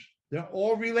 Davash. They're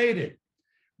all related.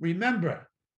 Remember,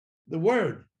 the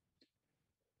word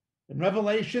in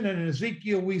Revelation and in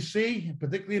Ezekiel we see,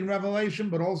 particularly in Revelation,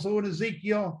 but also in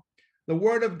Ezekiel, the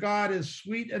word of God is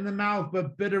sweet in the mouth,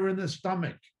 but bitter in the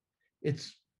stomach.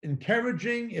 It's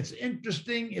encouraging, it's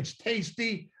interesting, it's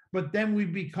tasty, but then we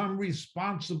become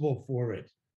responsible for it.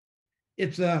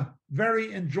 It's a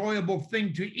very enjoyable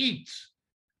thing to eat.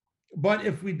 But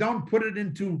if we don't put it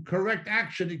into correct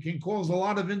action, it can cause a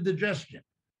lot of indigestion,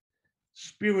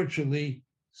 spiritually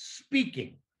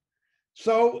speaking.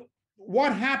 So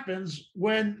what happens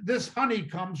when this honey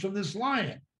comes from this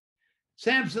lion?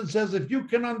 Samson says, if you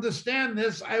can understand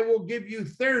this, I will give you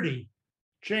 30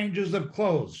 changes of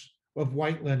clothes of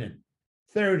white linen.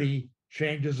 30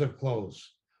 changes of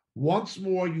clothes. Once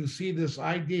more, you see this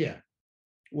idea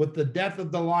with the death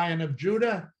of the Lion of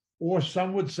Judah, or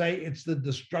some would say it's the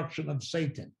destruction of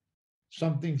Satan.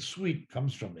 Something sweet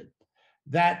comes from it.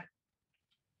 That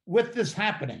with this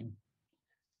happening,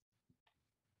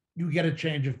 you get a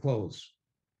change of clothes.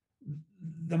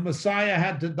 The Messiah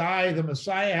had to die. The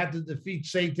Messiah had to defeat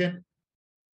Satan.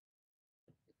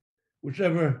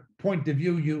 Whichever point of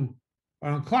view you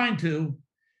are inclined to,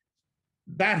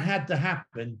 that had to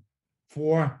happen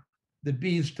for the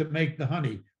bees to make the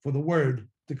honey, for the word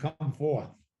to come forth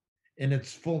in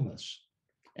its fullness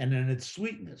and in its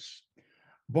sweetness.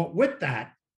 But with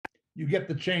that, you get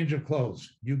the change of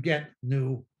clothes. You get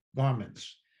new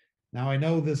garments. Now, I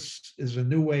know this is a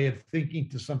new way of thinking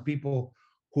to some people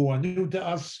who are new to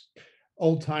us.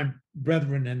 Old-time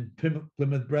brethren and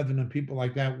Plymouth brethren and people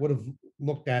like that would have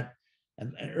looked at,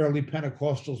 and early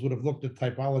Pentecostals would have looked at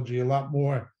typology a lot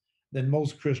more than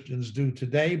most Christians do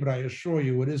today, but I assure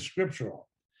you it is scriptural.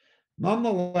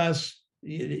 Nonetheless,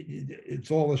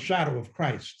 it's all a shadow of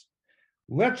Christ.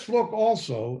 Let's look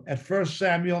also at 1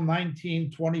 Samuel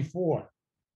 19:24.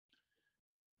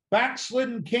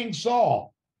 Backslidden King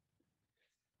Saul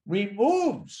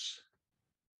removes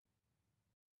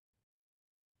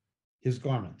his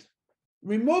garment,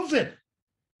 removes it,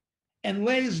 and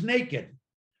lays naked.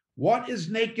 What is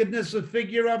nakedness a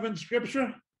figure of in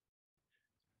Scripture?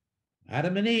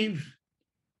 Adam and Eve.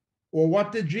 Or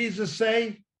what did Jesus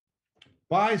say?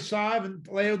 Buy salve in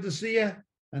Laodicea,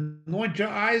 anoint your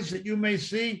eyes that you may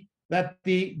see, that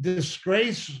the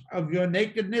disgrace of your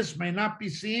nakedness may not be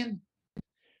seen.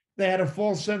 They had a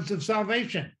false sense of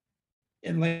salvation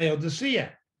in Laodicea.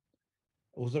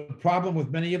 It was a problem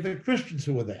with many of the Christians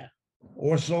who were there,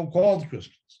 or so-called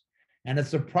Christians. And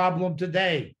it's a problem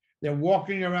today. They're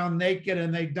walking around naked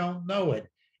and they don't know it.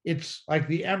 It's like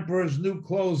the emperor's new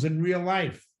clothes in real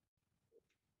life.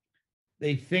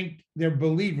 They think they're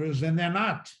believers and they're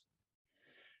not.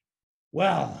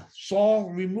 Well, Saul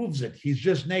removes it. He's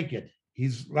just naked.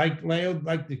 He's like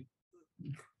the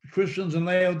Christians in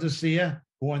Laodicea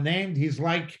who are named. He's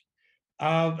like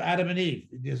Adam and Eve,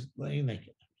 just laying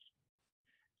naked.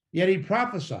 Yet he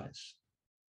prophesies.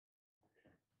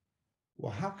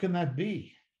 Well, how can that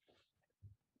be?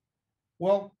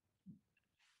 Well,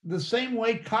 the same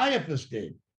way Caiaphas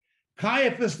did.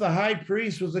 Caiaphas, the high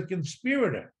priest, was a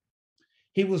conspirator.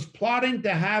 He was plotting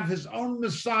to have his own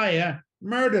Messiah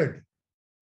murdered,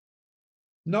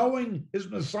 knowing his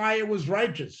Messiah was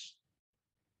righteous.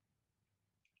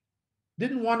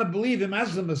 Didn't want to believe him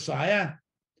as the Messiah,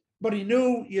 but he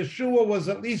knew Yeshua was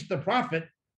at least a prophet,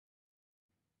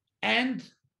 and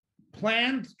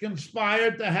planned,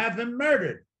 conspired to have him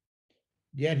murdered.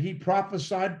 Yet he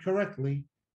prophesied correctly.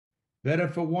 Better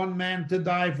for one man to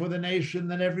die for the nation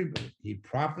than everybody. He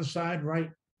prophesied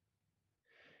right.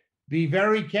 Be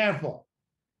very careful,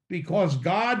 because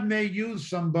God may use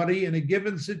somebody in a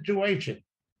given situation.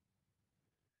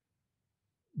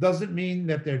 Doesn't mean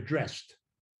that they're dressed.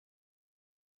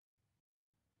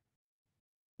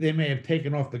 They may have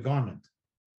taken off the garment,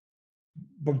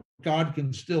 but God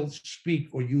can still speak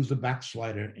or use a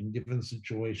backslider in given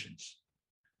situations.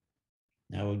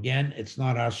 Now, again, it's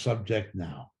not our subject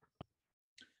now.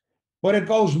 But it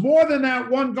goes more than that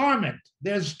one garment.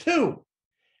 There's two.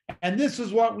 And this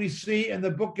is what we see in the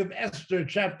book of Esther,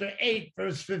 chapter 8,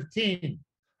 verse 15.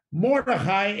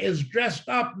 Mordecai is dressed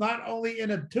up not only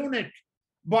in a tunic,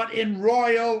 but in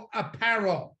royal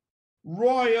apparel.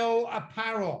 Royal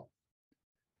apparel.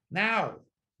 Now,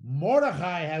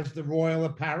 Mordecai has the royal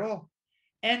apparel,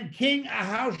 and King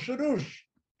Ahasuerus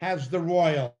has the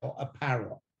royal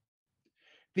apparel.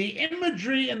 The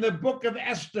imagery in the book of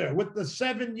Esther with the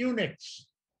 7 eunuchs,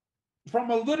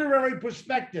 from a literary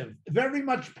perspective, very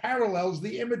much parallels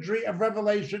the imagery of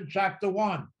Revelation chapter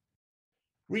 1.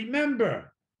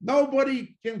 Remember,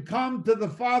 nobody can come to the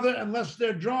Father unless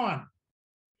they're drawn.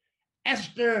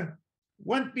 Esther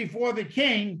went before the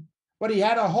king, but he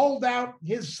had to hold out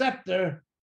his scepter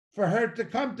for her to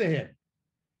come to him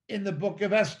in the book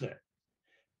of Esther.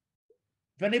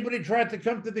 If anybody tried to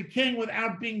come to the king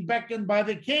without being beckoned by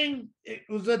the king, it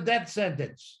was a death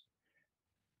sentence.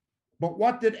 But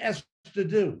what did Esther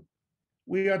do?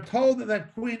 We are told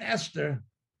that Queen Esther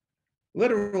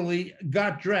literally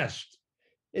got dressed.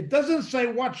 It doesn't say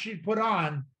what she put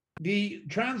on. The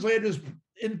translators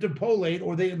interpolate,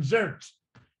 or they insert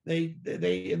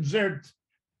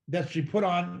that she put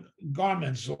on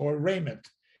garments or raiment.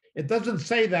 It doesn't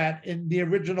say that in the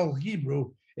original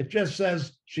Hebrew. It just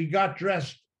says she got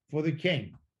dressed for the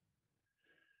king.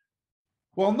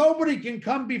 Well, nobody can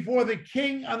come before the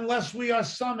king unless we are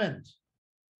summoned.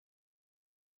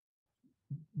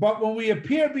 But when we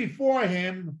appear before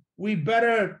him, we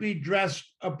better be dressed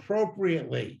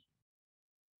appropriately.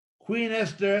 Queen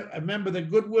Esther, remember, the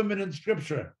good women in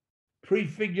Scripture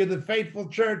prefigure the faithful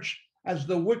church, as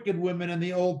the wicked women in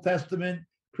the Old Testament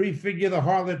prefigure the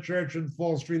harlot church and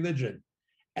false religion.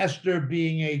 Esther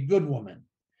being a good woman,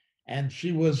 and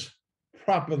she was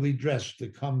properly dressed to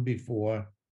come before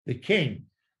the king.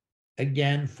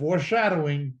 Again,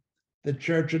 foreshadowing the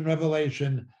church in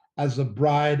Revelation as a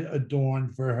bride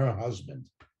adorned for her husband.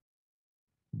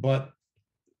 But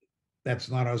that's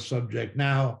not our subject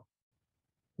now.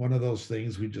 One of those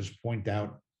things we just point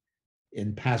out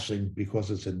in passing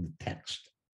because it's in the text.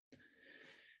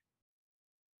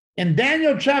 In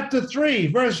Daniel chapter 3,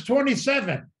 verse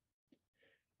 27,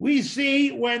 we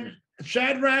see when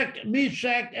Shadrach,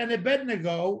 Meshach, and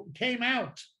Abednego came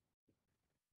out,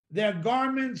 their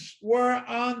garments were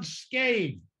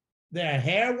unscathed. Their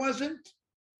hair wasn't.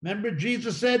 Remember,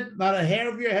 Jesus said, not a hair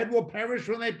of your head will perish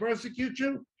when they persecute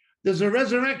you. There's a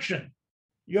resurrection.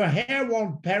 Your hair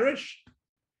won't perish.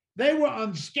 They were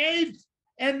unscathed,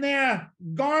 and their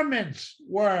garments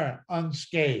were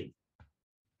unscathed.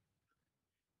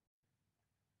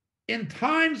 In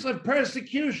times of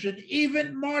persecution,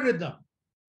 even martyrdom,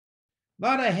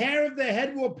 not a hair of their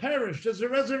head will perish. There's a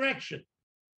resurrection.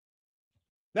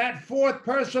 That fourth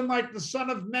person, like the Son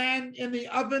of Man in the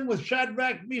oven with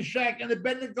Shadrach, Meshach, and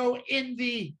Abednego in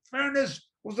the furnace,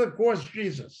 was, of course,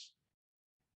 Jesus.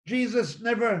 Jesus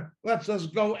never lets us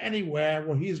go anywhere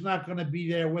where he's not going to be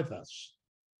there with us.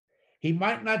 He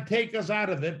might not take us out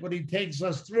of it, but he takes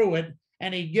us through it,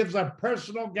 and he gives a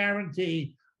personal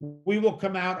guarantee we will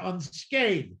come out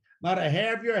unscathed. Not a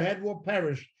hair of your head will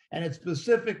perish. And it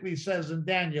specifically says in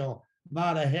Daniel,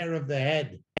 not a hair of the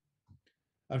head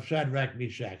of Shadrach,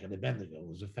 Meshach, and Abednego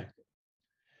was affected.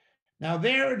 Now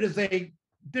there it is a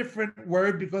different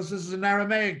word because this is an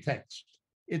Aramaic text.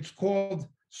 It's called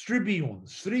stribion.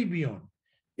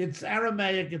 It's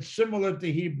Aramaic, it's similar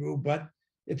to Hebrew, but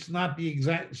it's not the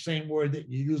exact same word that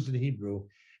you use in Hebrew.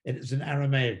 It is an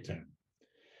Aramaic term.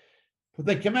 But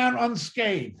they come out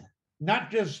unscathed, not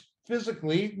just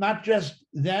physically, not just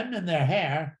them and their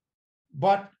hair,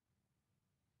 but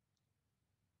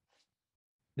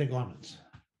their garments.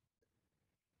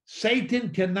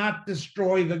 Satan cannot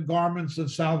destroy the garments of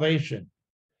salvation.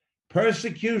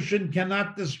 Persecution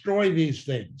cannot destroy these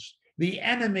things. The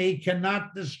enemy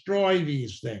cannot destroy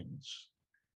these things.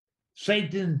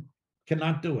 Satan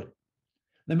cannot do it.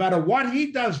 No matter what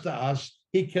he does to us,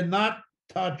 he cannot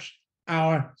touch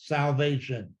our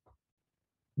salvation.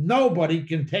 Nobody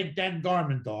can take that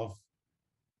garment off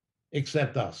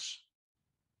except us.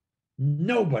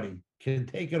 Nobody can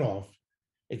take it off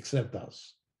except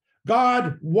us.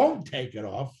 God won't take it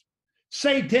off.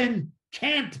 Satan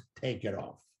can't take it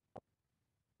off.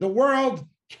 The world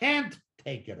can't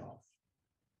take it off.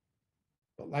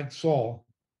 But like Saul,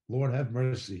 Lord have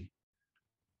mercy,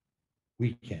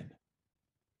 we can.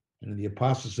 And in the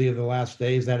apostasy of the last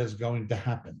days, that is going to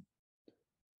happen.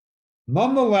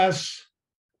 Nonetheless,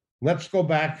 let's go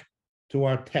back to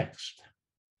our text.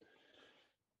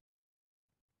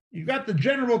 You got the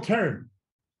general term.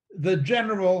 The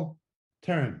general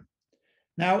term.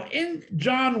 Now, in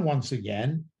John, once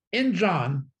again, in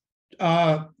John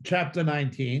chapter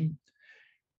 19,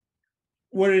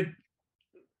 where it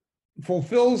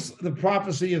fulfills the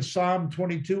prophecy of Psalm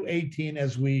 22:18,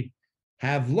 as we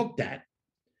have looked at,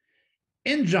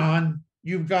 in John,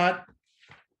 you've got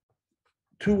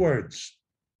two words.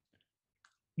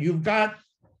 You've got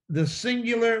the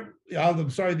singular,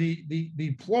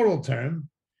 the plural term,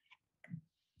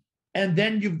 and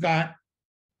then you've got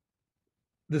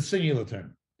the singular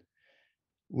term.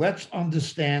 Let's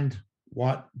understand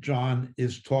what John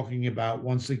is talking about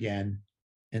once again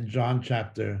in John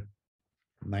chapter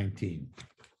 19.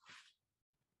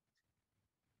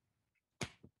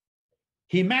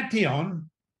 Himation,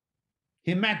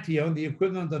 the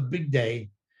equivalent of big day,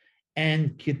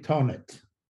 and ketonet.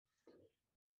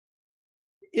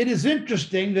 it is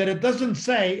interesting that it doesn't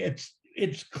say,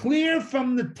 it's clear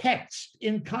from the text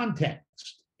in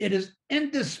context. It is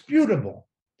indisputable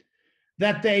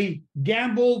that they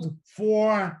gambled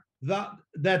for the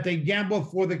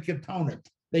ketonet.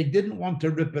 They didn't want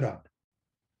to rip it up.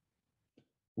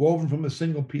 Woven from a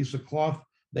single piece of cloth,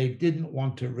 they didn't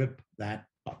want to rip that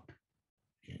up.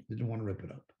 Okay, didn't want to rip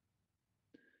it up.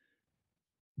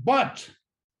 But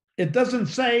it doesn't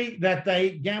say that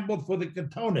they gambled for the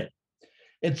ketonet.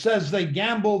 It says they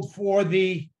gambled for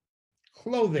the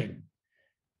clothing.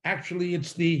 Actually,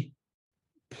 it's the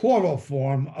plural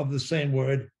form of the same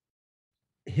word,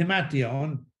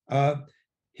 himation,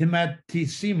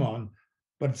 himatisimon,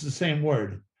 but it's the same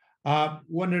word.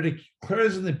 When it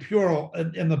occurs in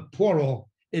the plural,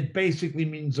 it basically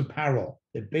means apparel.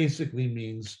 It basically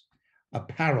means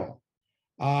apparel.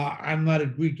 I'm not a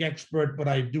Greek expert, but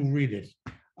I do read it.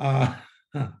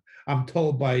 I'm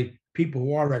told by people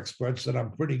who are experts that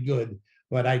I'm pretty good,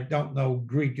 but I don't know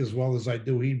Greek as well as I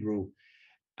do Hebrew.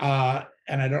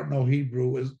 And I don't know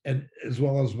Hebrew as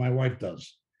well as my wife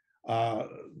does.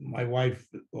 My wife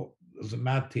is a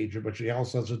math teacher, but she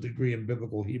also has a degree in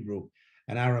biblical Hebrew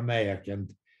and Aramaic.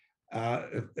 And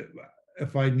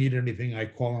if I need anything, I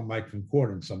call on my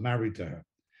concordance. I'm married to her.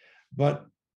 But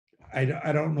I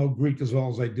don't know Greek as well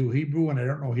as I do Hebrew, and I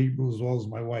don't know Hebrew as well as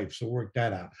my wife. So work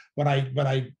that out. But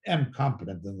I am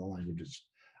competent in the languages.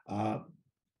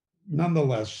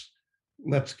 Nonetheless,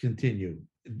 let's continue.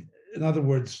 In other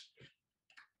words,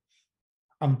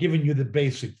 I'm giving you the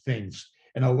basic things.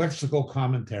 In a lexical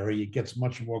commentary, it gets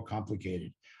much more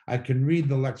complicated. I can read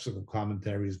the lexical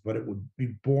commentaries, but it would be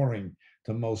boring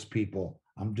to most people.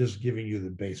 I'm just giving you the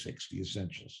basics, the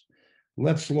essentials.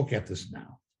 Let's look at this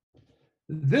now.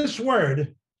 This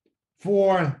word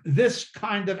for this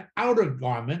kind of outer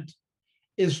garment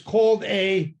is called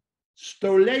a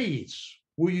stoleis,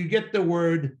 where you get the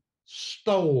word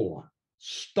stole,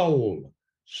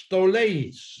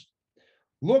 stoleis.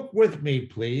 Look with me,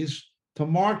 please, to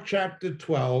Mark chapter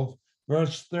 12,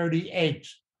 verse 38.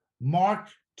 Mark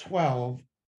 12,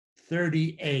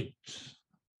 38.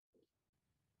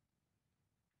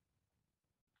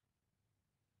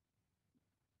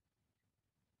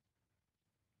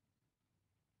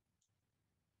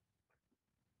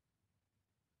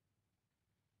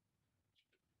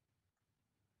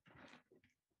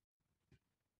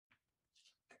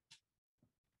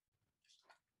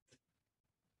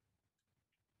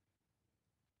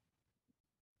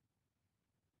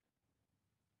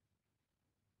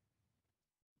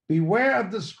 Beware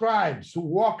of the scribes who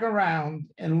walk around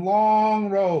in long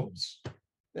robes.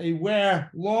 They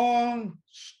wear long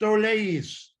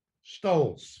stoles,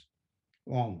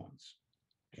 long ones.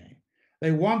 Okay.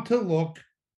 They want to look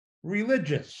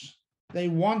religious. They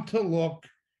want to look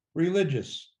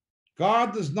religious.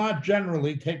 God does not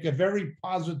generally take a very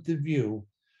positive view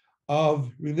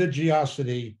of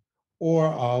religiosity or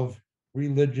of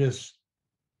religious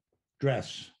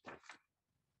dress.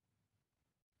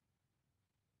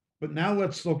 But now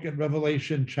let's look at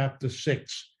Revelation chapter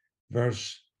 6,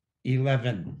 verse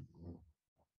 11.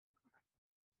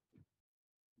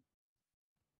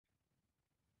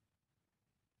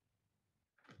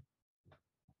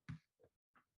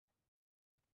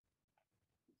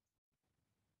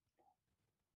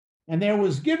 And there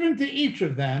was given to each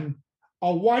of them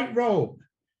a white robe,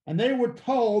 and they were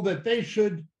told that they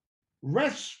should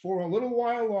rest for a little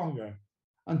while longer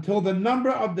until the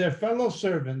number of their fellow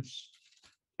servants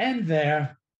and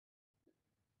their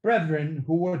brethren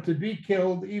who were to be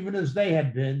killed, even as they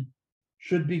had been,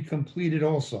 should be completed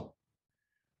also.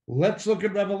 Let's look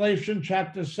at Revelation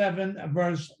chapter 7,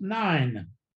 verse 9.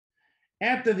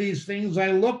 After these things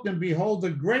I looked, and behold,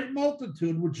 a great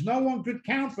multitude, which no one could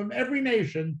count, from every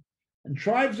nation and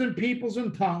tribes and peoples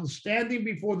and tongues, standing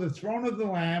before the throne of the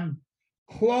Lamb,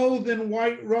 clothed in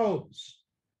white robes.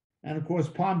 And of course,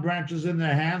 palm branches in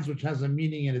their hands, which has a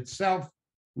meaning in itself.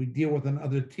 We deal with in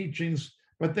other teachings,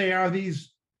 but they are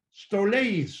these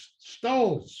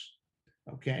stoles.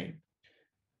 Okay.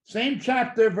 Same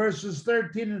chapter, verses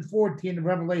 13 and 14 of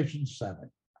Revelation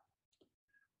 7.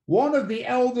 One of the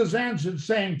elders answered,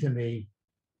 saying to me,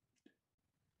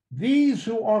 these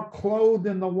who are clothed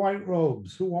in the white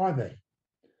robes, who are they?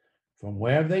 From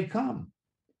where have they come?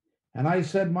 And I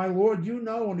said, my Lord, you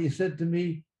know. And he said to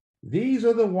me, these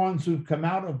are the ones who've come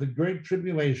out of the great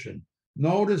tribulation.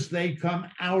 Notice they come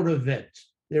out of it.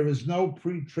 There is no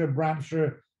pre-trib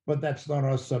rapture, but that's not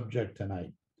our subject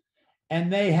tonight.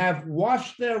 And they have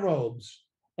washed their robes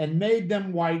and made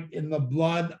them white in the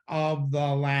blood of the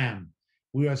Lamb.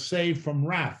 We are saved from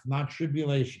wrath, not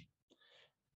tribulation.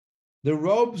 The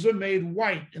robes are made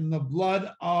white in the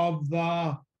blood of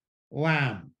the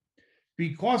lamb.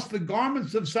 Because the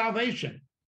garments of salvation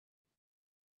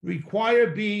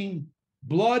require being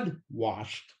blood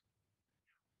washed,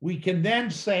 we can then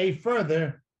say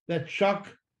further that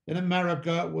Chuck in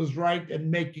America was right in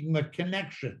making the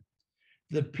connection.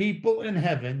 The people in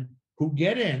heaven who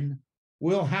get in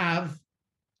will have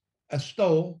a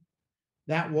stole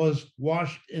that was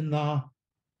washed in the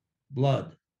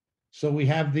blood. So we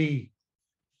have the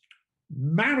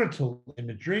marital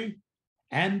imagery,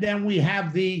 and then we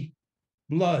have the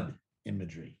blood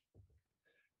imagery.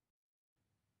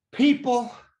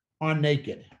 People are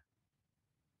naked.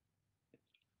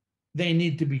 They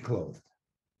need to be clothed.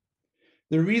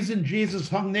 The reason Jesus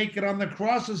hung naked on the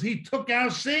cross is he took our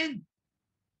sin.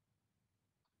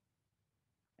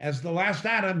 As the last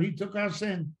Adam, he took our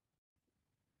sin.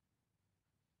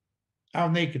 Our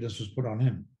nakedness was put on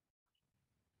him.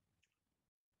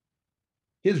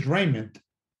 His raiment,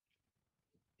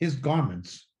 his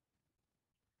garments,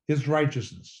 his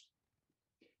righteousness,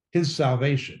 his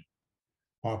salvation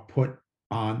are put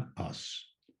on us.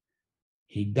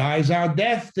 He dies our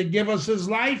death to give us his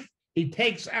life. He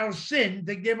takes our sin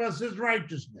to give us his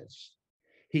righteousness.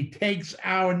 He takes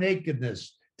our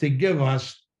nakedness to give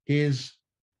us his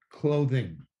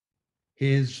clothing,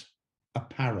 his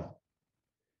apparel.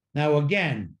 Now,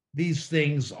 again, these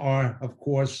things are, of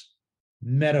course,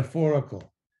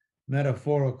 metaphorical.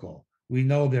 Metaphorical. We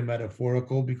know they're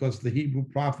metaphorical because the Hebrew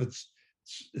prophets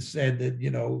said that, you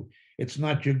know, it's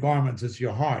not your garments, it's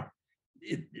your heart.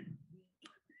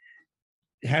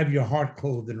 Have your heart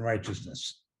clothed in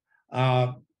righteousness.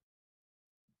 That's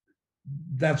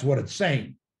what it's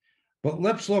saying. But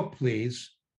let's look,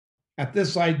 please, at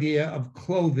this idea of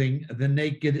clothing the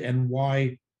naked and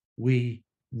why we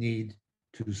need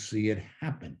to see it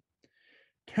happen.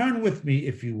 Turn with me,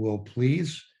 if you will,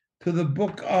 please, to the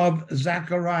book of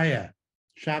Zechariah,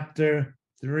 chapter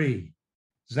 3.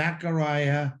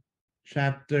 Zechariah,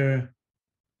 chapter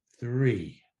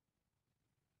 3.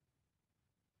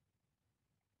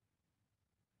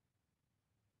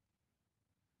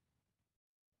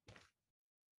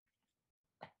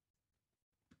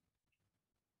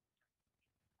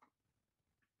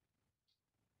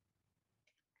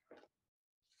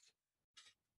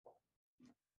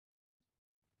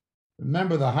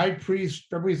 Remember, the high priest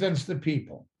represents the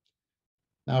people.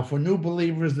 Now, for new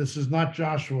believers, this is not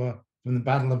Joshua from the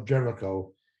Battle of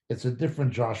Jericho. It's a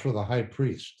different Joshua, the high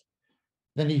priest.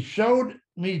 Then he showed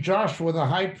me Joshua, the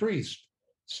high priest,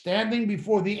 standing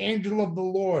before the angel of the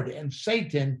Lord, and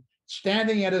Satan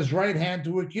standing at his right hand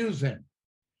to accuse him.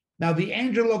 Now, the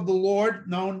angel of the Lord,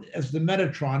 known as the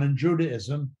Metatron in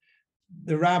Judaism,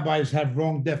 the rabbis have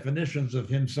wrong definitions of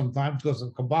him sometimes because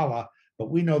of Kabbalah, but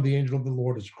we know the angel of the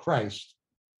Lord is Christ.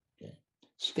 Okay.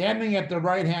 Standing at the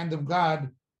right hand of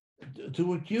God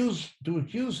to accuse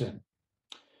him.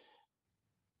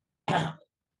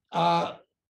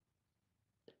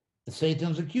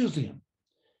 Satan's accusing him.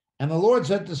 And the Lord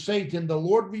said to Satan, "The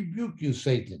Lord rebuke you,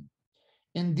 Satan.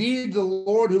 Indeed, the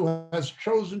Lord who has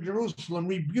chosen Jerusalem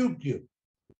rebuke you.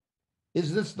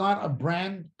 Is this not a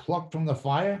brand plucked from the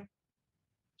fire?"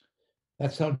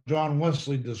 That's how John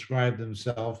Wesley described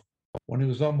himself when he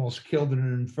was almost killed in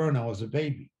an inferno as a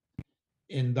baby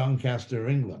in Doncaster,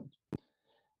 England.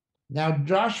 Now,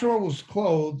 Joshua was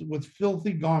clothed with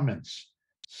filthy garments,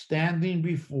 standing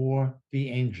before the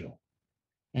angel.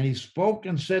 And he spoke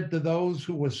and said to those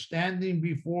who were standing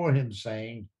before him,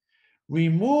 saying,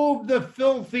 "Remove the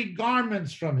filthy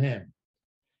garments from him."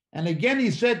 And again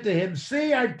he said to him,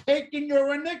 "See, I've taken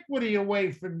your iniquity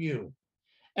away from you,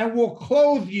 and will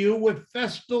clothe you with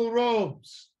festal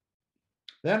robes."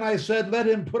 Then I said, "Let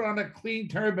him put on a clean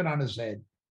turban on his head."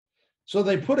 So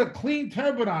they put a clean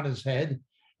turban on his head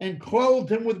and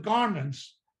clothed him with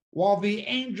garments, while the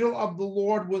angel of the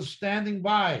Lord was standing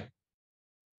by.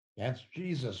 That's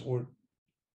Jesus, or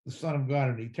the Son of God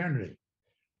in eternity.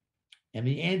 And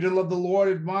the angel of the Lord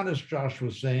admonished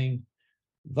Joshua, saying,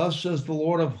 "Thus says the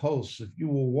Lord of hosts, if you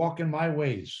will walk in my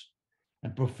ways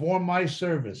and perform my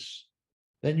service,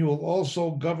 then you will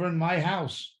also govern my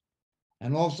house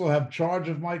and also have charge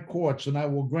of my courts, and I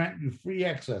will grant you free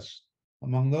access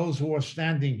among those who are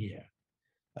standing here."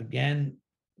 Again,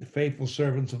 the faithful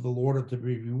servants of the Lord are to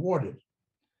be rewarded.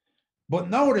 But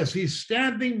notice, he's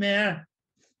standing there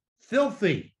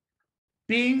filthy,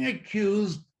 being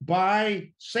accused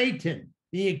by Satan,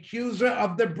 the accuser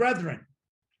of the brethren.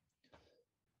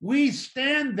 We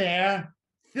stand there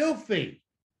filthy.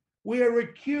 We are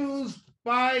accused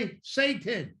by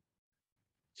Satan.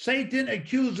 Satan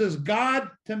accuses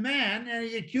God to man, and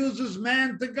he accuses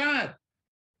man to God.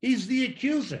 He's the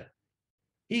accuser.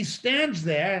 He stands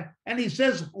there and he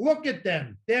says, look at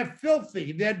them. They're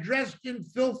filthy. They're dressed in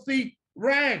filthy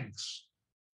rags.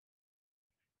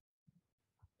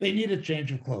 They need a change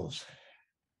of clothes.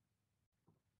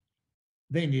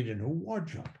 They need a new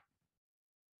wardrobe.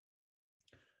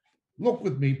 Look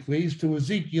with me, please, to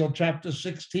Ezekiel chapter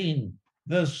 16,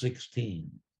 verse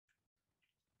 16.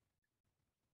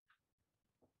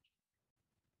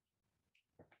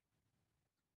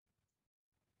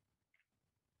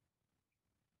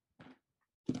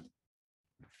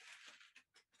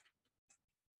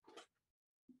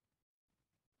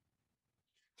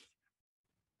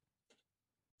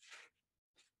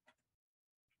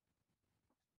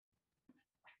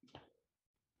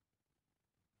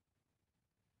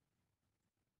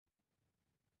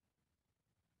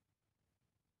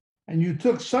 And you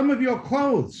took some of your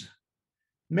clothes,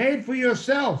 made for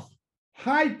yourself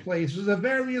high places of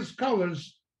various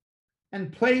colors,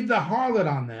 and played the harlot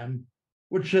on them,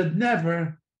 which should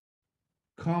never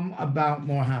come about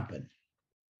nor happen.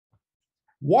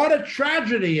 What a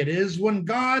tragedy it is when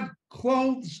God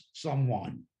clothes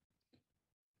someone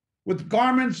with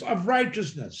garments of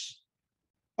righteousness,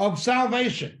 of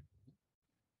salvation,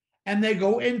 and they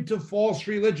go into false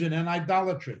religion and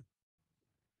idolatry.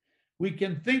 We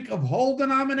can think of whole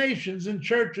denominations and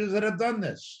churches that have done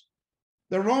this.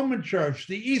 The Roman Church,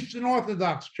 the Eastern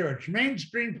Orthodox Church,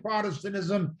 mainstream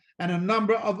Protestantism, and a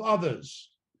number of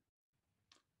others.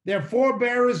 Their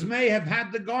forebears may have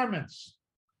had the garments,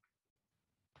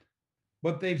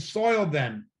 but they've soiled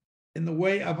them in the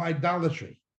way of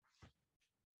idolatry.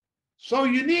 So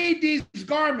you need these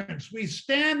garments. We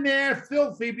stand there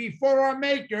filthy before our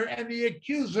Maker, and the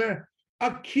accuser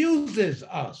accuses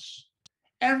us.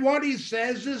 And what he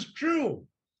says is true.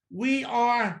 We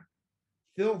are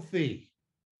filthy.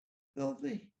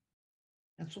 Filthy.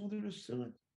 That's all there is to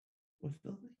it. We're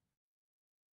filthy.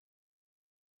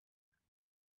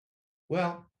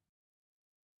 Well,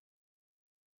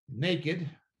 naked,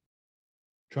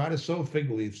 try to sew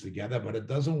fig leaves together, but it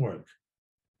doesn't work.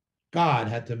 God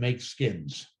had to make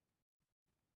skins.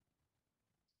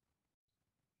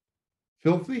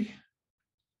 Filthy.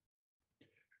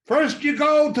 First, you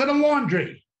go to the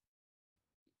laundry.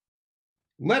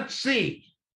 Let's see.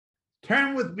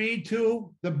 Turn with me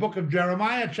to the book of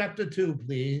Jeremiah, chapter 2,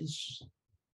 please.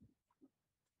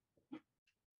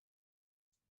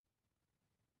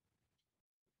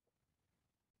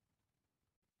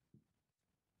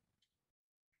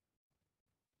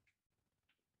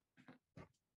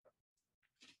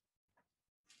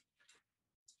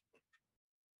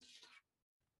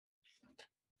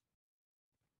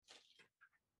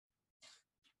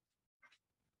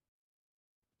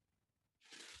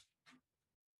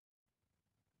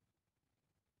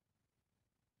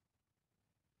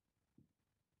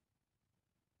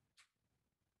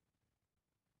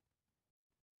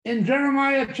 In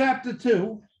Jeremiah chapter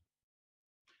 2,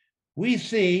 we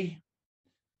see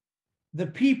the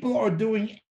people are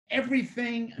doing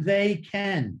everything they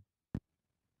can.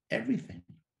 Everything.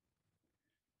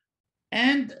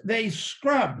 And they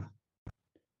scrub.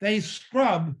 They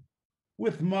scrub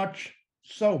with much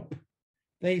soap.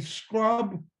 They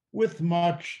scrub with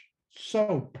much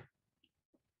soap.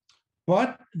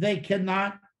 But they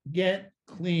cannot get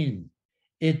clean.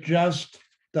 It just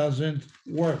doesn't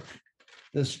work.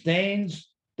 The stains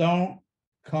don't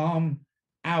come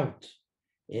out.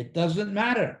 It doesn't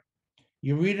matter.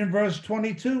 You read in verse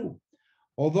 22,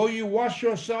 although you wash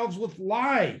yourselves with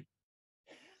lye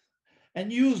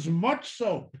and use much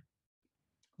soap,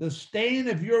 the stain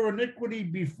of your iniquity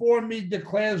before me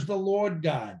declares the Lord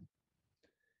God.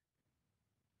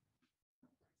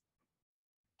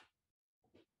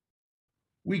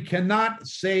 We cannot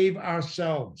save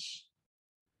ourselves.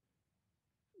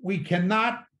 We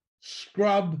cannot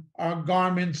scrub our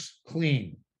garments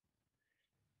clean.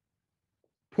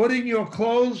 Putting your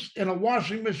clothes in a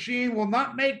washing machine will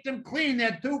not make them clean.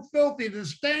 They're too filthy. The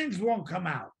stains won't come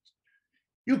out.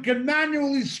 You can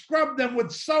manually scrub them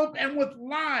with soap and with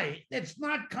lye. It's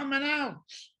not coming out.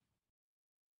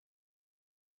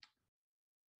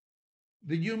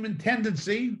 The human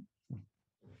tendency,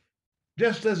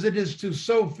 just as it is to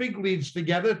sew fig leaves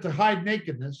together to hide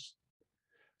nakedness,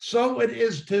 so it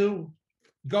is to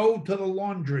go to the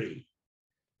laundry,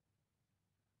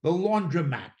 the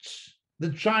laundromats, the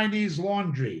Chinese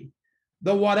laundry,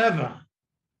 the whatever,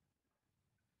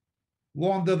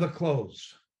 launder the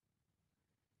clothes.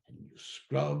 And you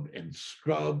scrub and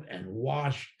scrub and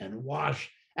wash,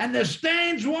 and the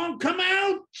stains won't come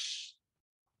out.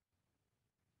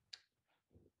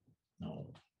 No.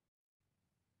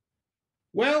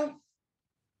 Well,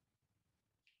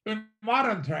 in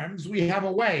modern terms, we have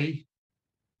a way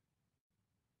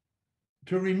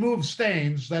to remove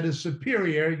stains that is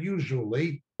superior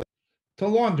usually to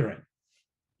laundering.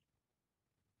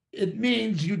 It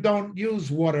means you don't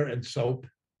use water and soap.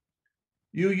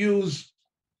 You use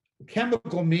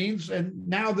chemical means, and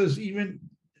now there's even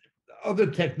other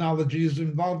technologies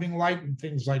involving light and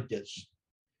things like this.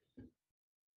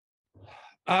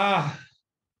 Dry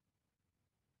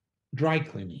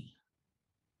cleaning.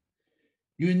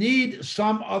 You need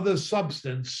some other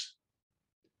substance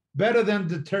better than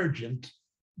detergent,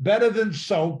 better than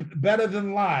soap, better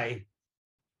than lye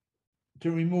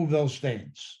to remove those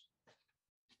stains.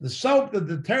 The soap, the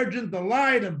detergent, the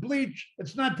lye, the bleach,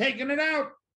 it's not taking it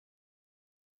out.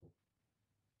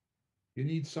 You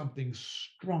need something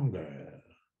stronger.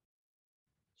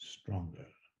 Stronger.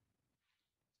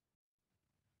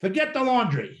 Forget the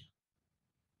laundry.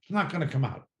 It's not going to come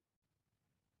out.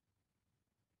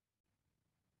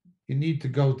 You need to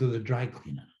go to the dry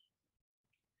cleaner.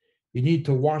 You need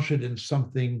to wash it in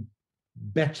something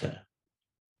better.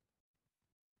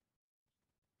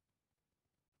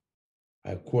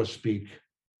 I, of course,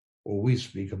 we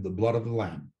speak of the blood of the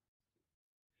Lamb.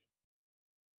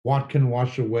 What can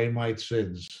wash away my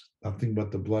sins? Nothing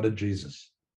but the blood of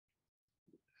Jesus.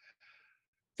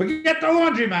 Forget the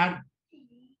laundromat.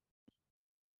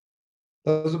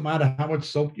 Doesn't matter how much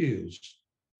soap you use.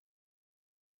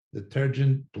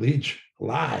 Detergent, bleach,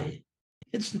 lye.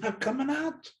 It's not coming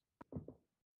out.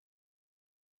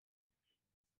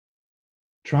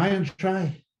 Try and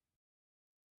try.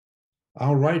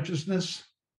 Our righteousness,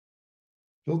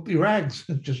 filthy rags,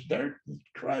 just dirt,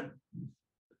 crud.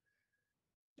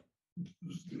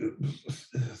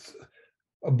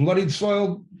 A bloodied,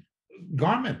 soiled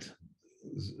garment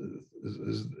is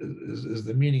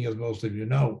the meaning, as most of you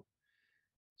know.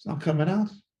 It's not coming out.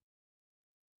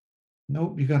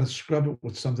 Nope, you got to scrub it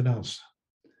with something else.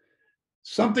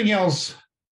 Something else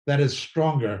that is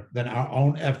stronger than our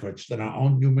own efforts, than our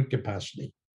own human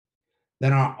capacity,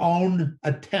 than our own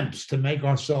attempts to make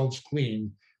ourselves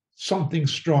clean. Something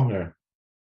stronger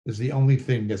is the only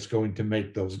thing that's going to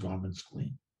make those garments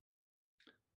clean.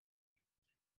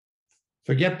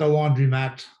 Forget the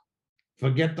laundromat.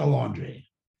 Forget the laundry.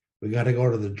 We got to go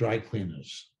to the dry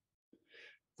cleaners.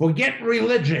 Forget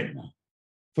religion.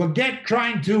 Forget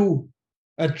trying to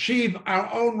achieve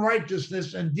our own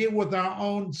righteousness and deal with our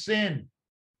own sin.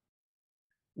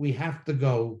 We have to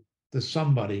go to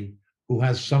somebody who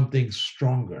has something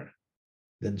stronger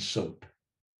than soap.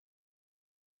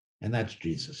 And that's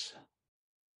Jesus.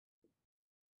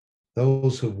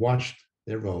 Those who washed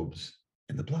their robes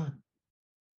in the blood.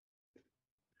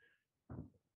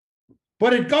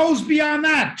 But it goes beyond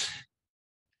that.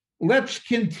 Let's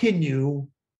continue,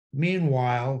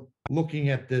 meanwhile, looking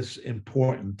at this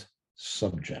important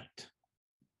subject.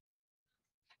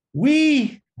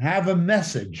 We have a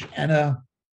message and a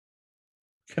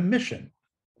commission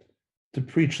to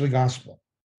preach the gospel.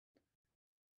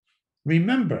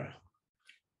 Remember,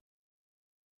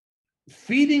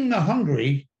 feeding the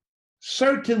hungry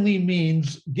certainly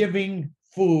means giving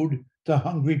food to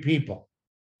hungry people.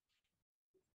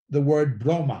 The word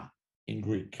broma in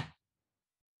Greek.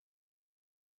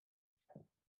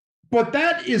 But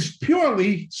that is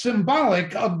purely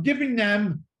symbolic of giving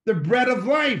them the bread of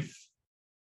life,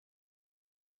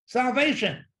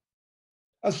 salvation.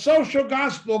 A social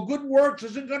gospel, good works,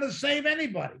 isn't going to save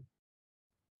anybody.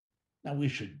 Now, we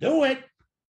should do it,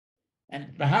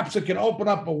 and perhaps it can open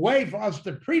up a way for us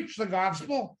to preach the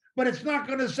gospel, but it's not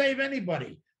going to save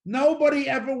anybody. Nobody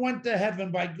ever went to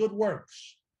heaven by good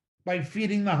works, by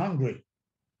feeding the hungry.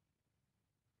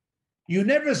 You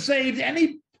never saved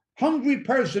any hungry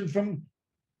person from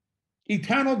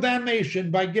eternal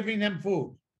damnation by giving them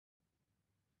food.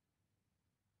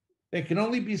 They can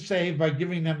only be saved by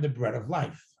giving them the bread of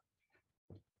life.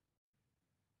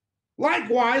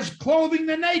 Likewise, clothing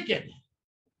the naked.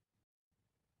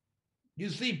 You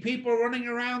see people running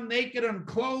around naked and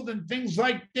clothed and things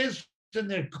like this, and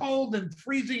they're cold and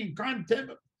freezing and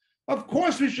content. Of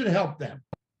course we should help them.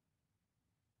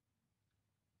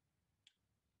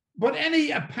 But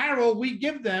any apparel we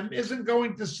give them isn't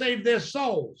going to save their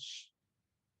souls.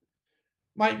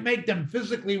 Might make them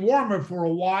physically warmer for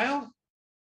a while,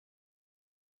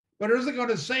 but it isn't going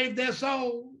to save their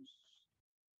souls.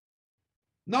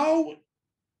 No.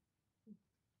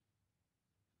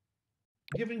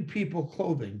 Giving people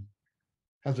clothing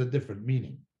has a different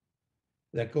meaning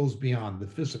that goes beyond the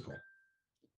physical.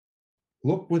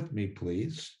 Look with me,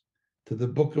 please, to the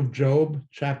book of Job,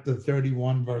 chapter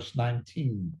 31, verse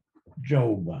 19.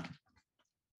 Job.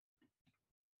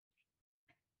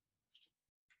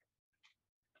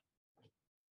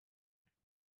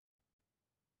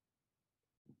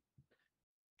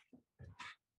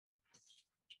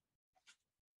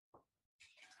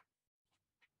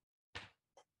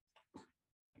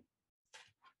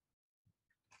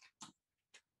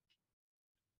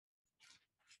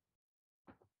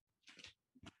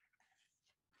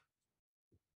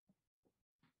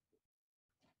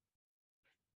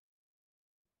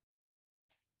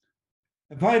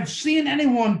 If I've seen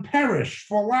anyone perish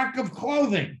for lack of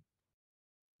clothing,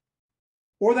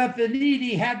 or that the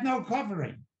needy had no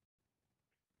covering.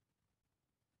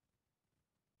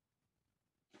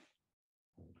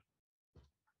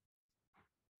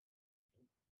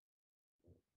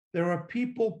 There are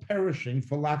people perishing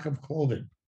for lack of clothing.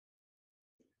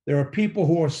 There are people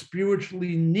who are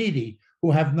spiritually needy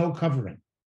who have no covering.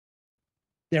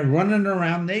 They're running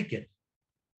around naked.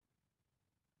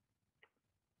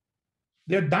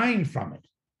 They're dying from it.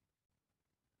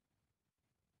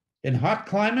 In hot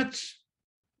climates,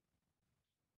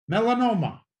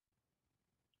 melanoma.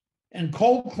 In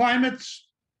cold climates,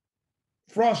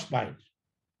 frostbite.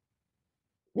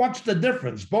 What's the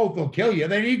difference? Both will kill you.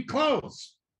 They need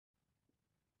clothes.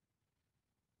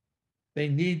 They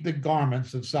need the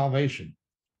garments of salvation.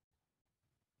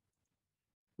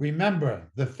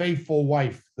 Remember the faithful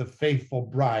wife, the faithful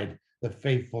bride, the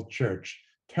faithful church.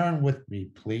 Turn with me,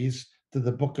 please, to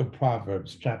the book of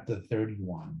Proverbs, chapter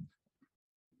 31.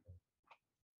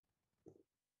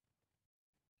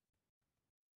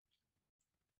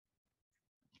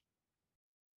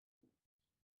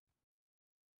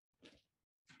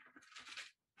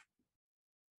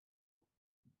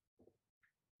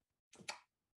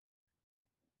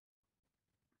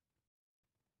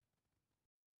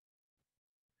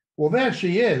 Well, there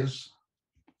she is.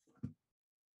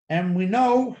 And we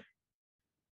know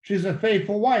she's a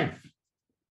faithful wife,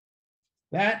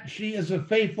 that she is a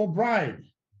faithful bride.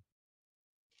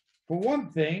 For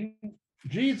one thing,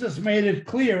 Jesus made it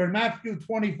clear in Matthew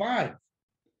 25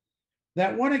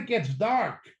 that when it gets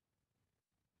dark,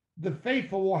 the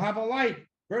faithful will have a light.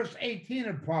 Verse 18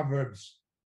 of Proverbs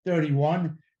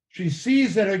 31, she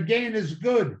sees that her gain is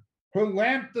good. Her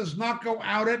lamp does not go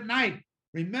out at night.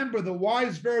 Remember, the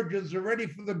wise virgins are ready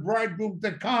for the bridegroom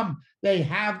to come. They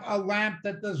have a lamp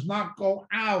that does not go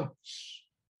out.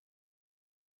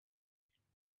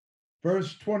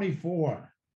 Verse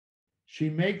 24, she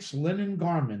makes linen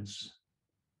garments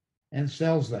and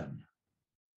sells them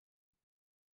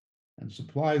and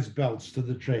supplies belts to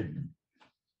the tradesmen.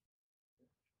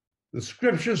 The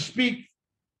scriptures speak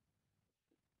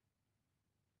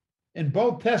in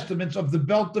both testaments of the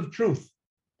belt of truth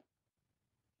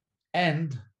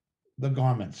and the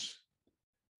garments.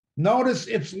 Notice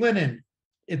it's linen.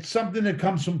 It's something that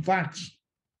comes from flax.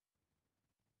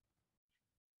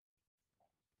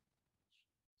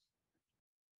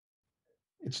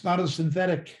 It's not a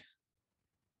synthetic.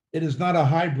 It is not a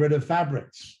hybrid of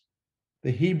fabrics.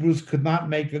 The Hebrews could not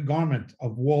make a garment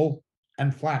of wool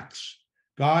and flax.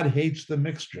 God hates the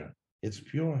mixture. It's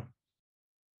pure.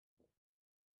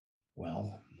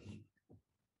 Well,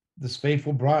 this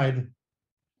faithful bride,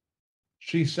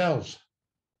 she sells.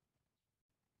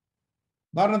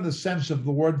 Not in the sense of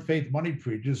the word faith money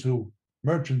preachers who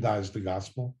merchandise the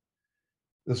gospel.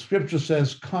 The scripture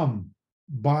says, come,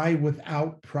 buy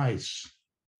without price.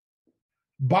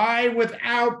 Buy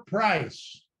without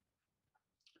price.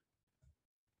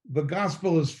 The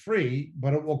gospel is free,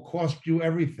 but it will cost you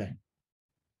everything.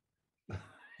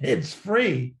 It's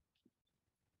free,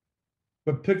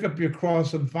 but pick up your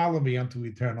cross and follow me unto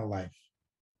eternal life.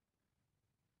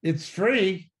 It's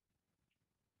free,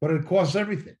 but it costs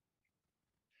everything.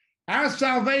 Our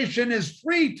salvation is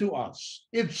free to us.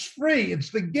 It's free.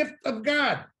 It's the gift of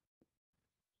God,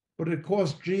 but it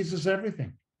costs Jesus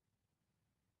everything.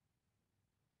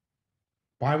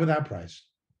 Buy without price.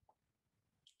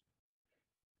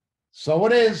 So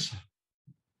it is.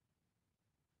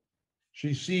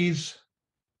 She sees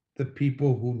the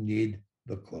people who need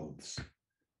the clothes.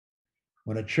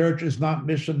 When a church is not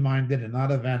mission-minded and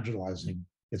not evangelizing,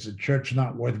 it's a church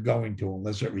not worth going to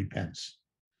unless it repents.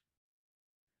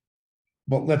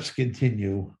 But let's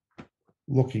continue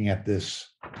looking at this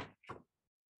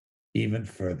even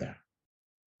further.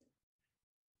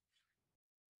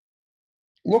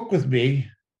 Look with me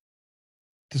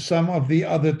to some of the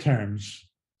other terms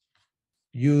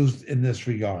used in this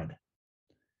regard.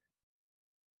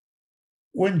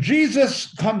 When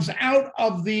Jesus comes out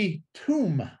of the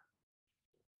tomb,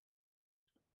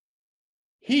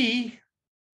 he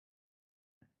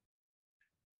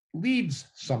leaves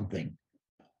something.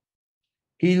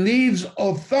 He leaves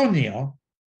Othonio,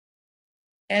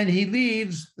 and he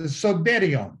leaves the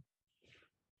Soderion.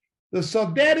 The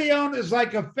Soderion is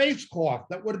like a face cloth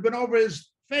that would have been over his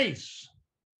face.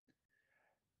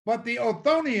 But the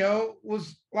Othonio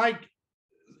was like,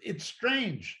 it's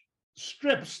strange,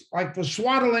 strips, like for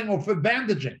swaddling or for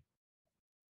bandaging.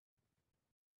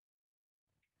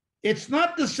 It's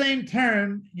not the same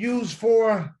term used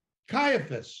for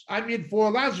Caiaphas,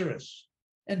 for Lazarus.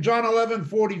 In John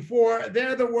 11:44,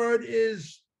 there the word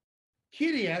is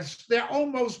Kyrios, they're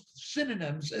almost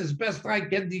synonyms as best I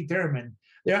can determine.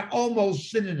 They're almost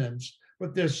synonyms,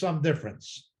 but there's some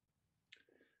difference.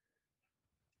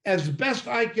 As best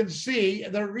I can see,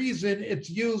 the reason it's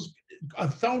used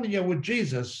Athonia with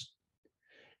Jesus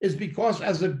is because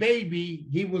as a baby,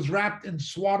 he was wrapped in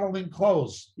swaddling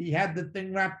clothes. He had the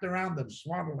thing wrapped around him,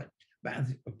 swaddling.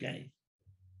 Okay.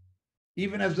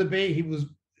 Even as a baby,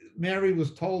 Mary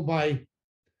was told by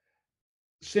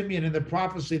Simeon in the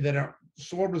prophecy that a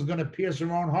sword was going to pierce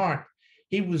her own heart.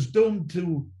 He was doomed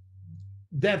to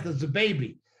death as a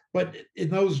baby. But in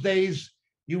those days,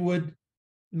 you would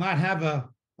not have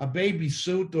a baby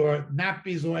suit or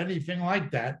nappies or anything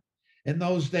like that. In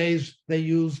those days, they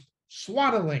used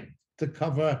swaddling to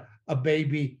cover a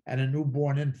baby and a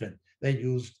newborn infant. They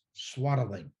used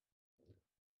swaddling.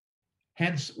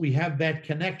 Hence, we have that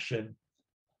connection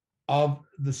of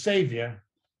the Savior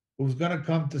who was going to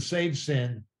come to save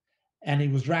sin, and he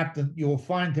was wrapped in, you will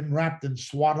find him wrapped in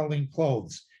swaddling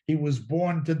clothes. He was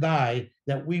born to die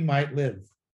that we might live.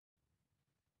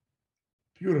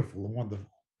 Beautiful and wonderful.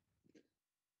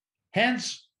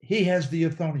 Hence, he has the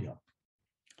Athonia.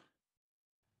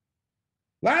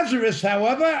 Lazarus,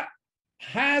 however,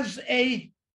 has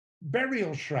a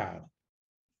burial shroud,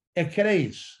 a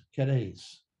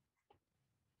keres.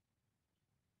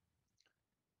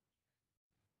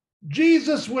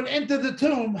 Jesus would enter the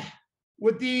tomb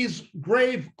with these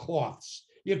grave cloths.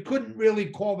 You couldn't really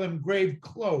call them grave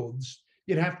clothes.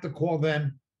 You'd have to call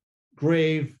them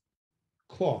grave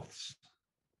cloths.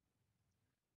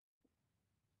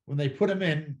 When they put him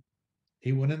in,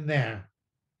 he went in there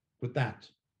with that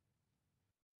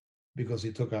because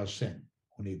he took our sin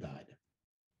when he died.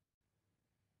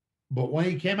 But when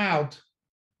he came out,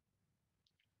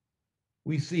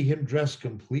 we see him dressed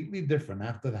completely different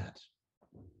after that.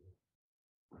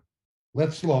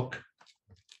 Let's look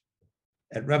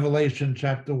at Revelation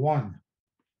chapter 1.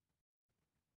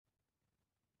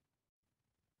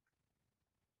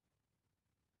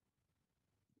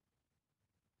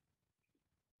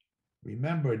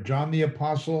 Remember, John the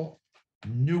Apostle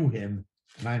knew him,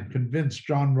 and I'm convinced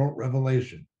John wrote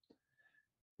Revelation.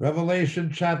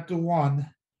 Revelation chapter 1,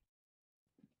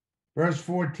 verse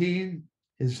 14,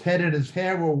 his head and his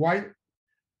hair were white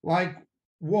like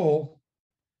wool,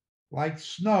 like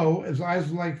snow, his eyes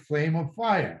were like flame of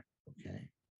fire. Okay.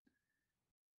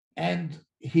 And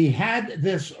he had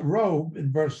this robe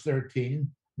in verse 13,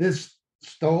 this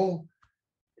stole,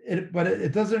 but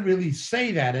it doesn't really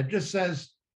say that. It just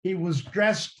says he was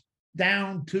dressed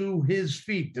down to his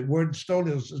feet. The word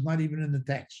stolios is not even in the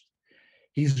text.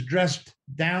 He's dressed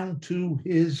down to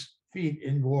his feet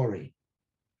in glory.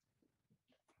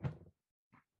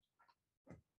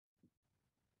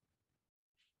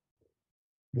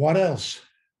 What else?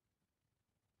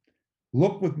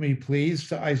 Look with me, please,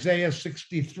 to Isaiah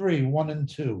 63, 1 and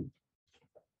 2.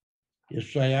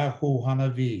 Yeshayahu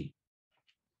Hanavi.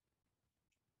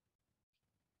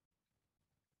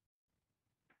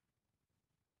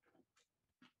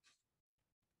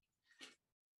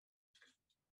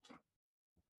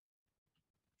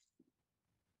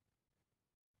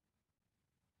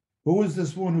 Who is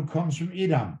this one who comes from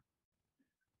Edom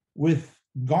with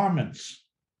garments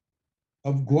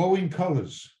of glowing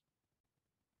colors,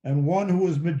 and one who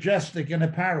is majestic in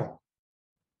apparel,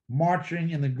 marching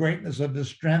in the greatness of his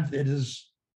strength? It is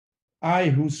I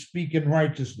who speak in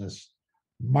righteousness,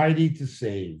 mighty to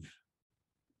save.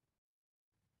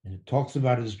 And it talks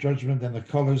about his judgment and the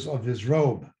colors of his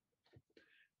robe,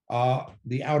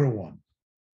 the outer one,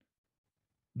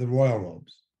 the royal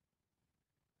robes.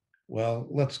 Well,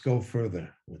 let's go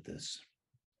further with this.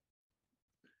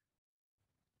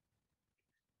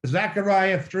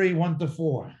 Zechariah 3, 1 to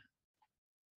 4.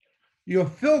 You're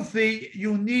filthy,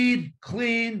 you need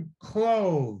clean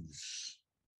clothes.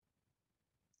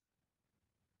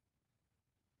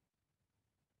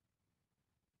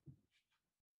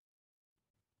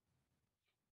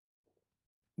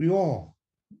 We all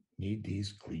need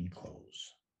these clean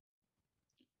clothes.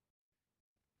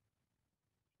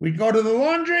 We go to the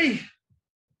laundry,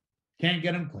 can't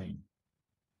get them clean.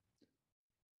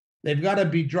 They've got to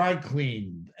be dry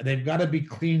cleaned. They've got to be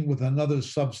cleaned with another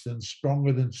substance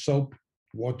stronger than soap,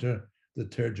 water,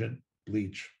 detergent,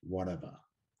 bleach, whatever,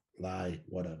 lye,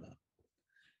 whatever.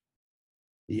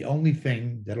 The only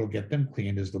thing that'll get them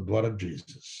clean is the blood of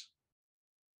Jesus.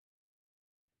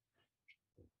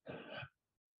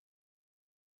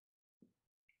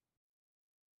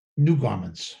 New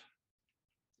garments.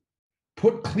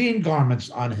 Put clean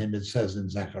garments on him, it says in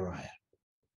Zechariah.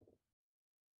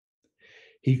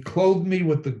 He clothed me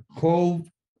with the clothes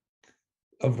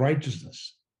of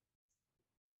righteousness.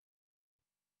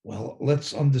 Well,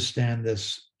 let's understand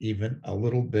this even a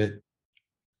little bit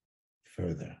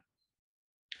further.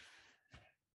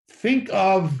 Think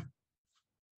of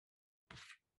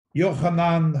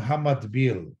Yochanan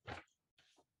HaMatbil,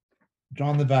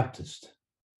 John the Baptist.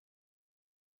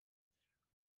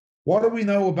 What do we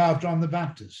know about John the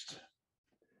Baptist?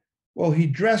 Well, he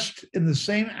dressed in the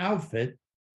same outfit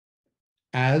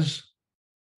as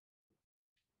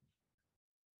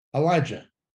Elijah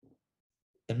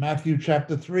in Matthew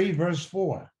chapter 3, verse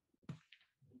 4.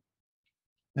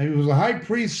 Now, he was a high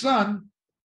priest's son,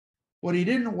 but he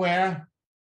didn't wear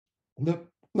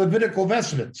Levitical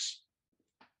vestments.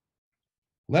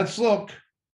 Let's look.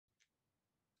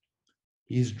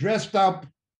 He's dressed up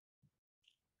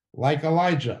like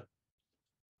Elijah.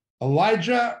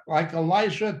 Elijah, like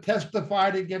Elisha,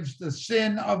 testified against the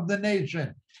sin of the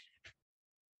nation.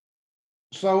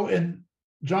 So in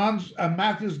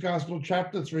Matthew's Gospel,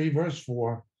 chapter 3, verse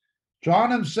 4,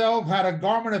 John himself had a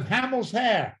garment of camel's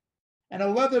hair and a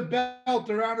leather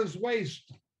belt around his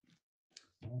waist.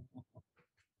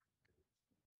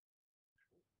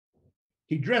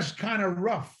 He dressed kind of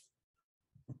rough,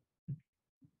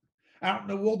 out in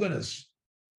the wilderness,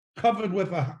 covered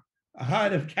with a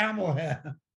hide of camel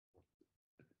hair.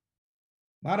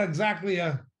 Not exactly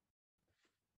a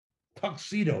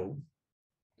tuxedo,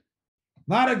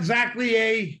 not exactly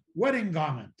a wedding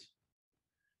garment.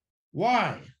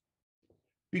 Why?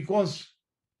 Because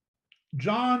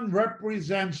John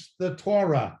represents the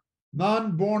Torah.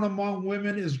 None born among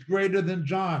women is greater than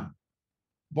John,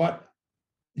 but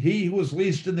he who is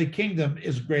least in the kingdom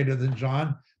is greater than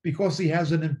John because he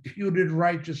has an imputed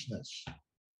righteousness.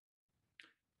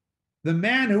 The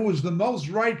man who was the most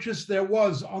righteous there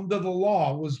was under the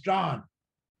law was John.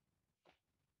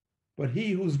 But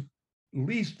he who's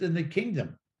least in the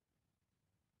kingdom,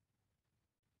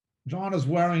 John is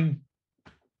wearing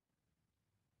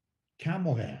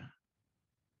camel hair.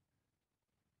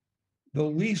 The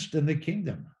least in the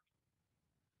kingdom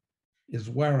is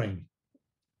wearing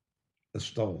a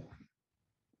stole.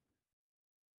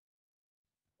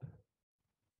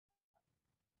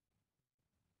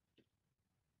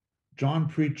 John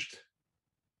preached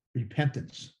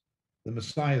repentance. The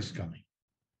Messiah is coming.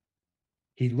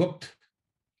 He looked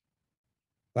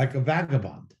like a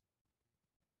vagabond.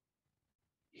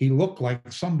 He looked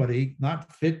like somebody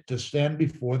not fit to stand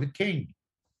before the king.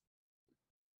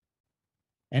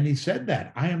 And he said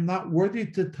that, I am not worthy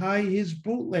to tie his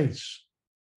bootlace,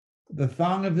 the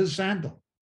thong of his sandal.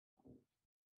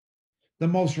 The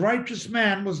most righteous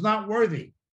man was not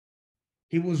worthy.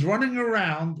 He was running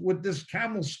around with this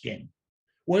camel skin,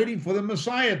 waiting for the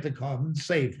Messiah to come and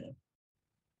save him.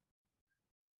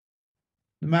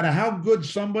 No matter how good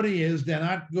somebody is, they're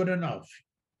not good enough.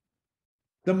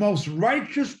 The most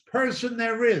righteous person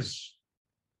there is,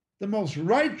 the most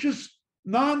righteous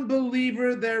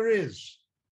non-believer there is.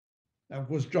 Now, of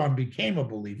course, John became a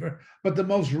believer, but the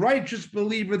most righteous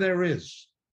believer there is.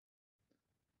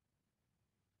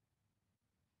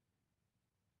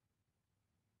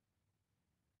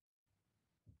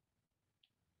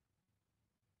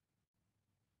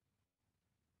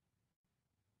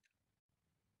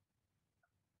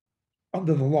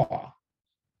 Under the law,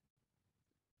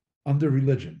 under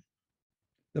religion,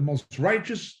 the most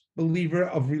righteous believer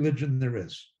of religion there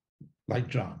is, like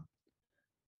John.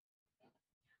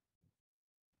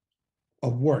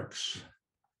 Of works,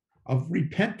 of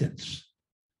repentance,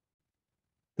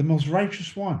 the most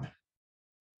righteous one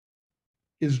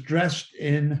is dressed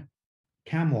in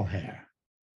camel hair.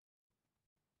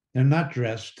 They're not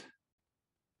dressed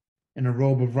in a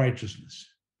robe of righteousness.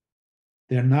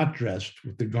 They're not dressed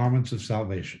with the garments of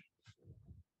salvation.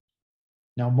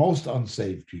 Now, most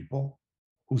unsaved people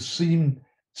who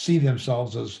see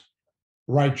themselves as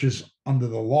righteous under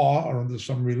the law or under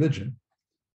some religion,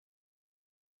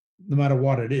 no matter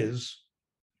what it is,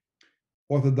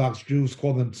 Orthodox Jews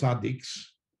call them tzaddiks,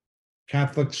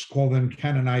 Catholics call them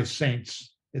canonized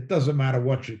saints. It doesn't matter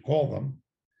what you call them.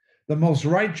 The most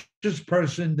righteous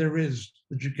person there is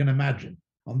that you can imagine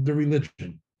under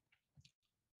religion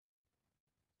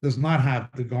does not have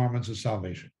the garments of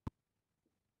salvation.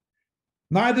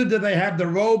 Neither do they have the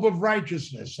robe of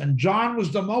righteousness. And John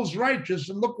was the most righteous,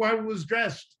 and look how he was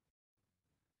dressed.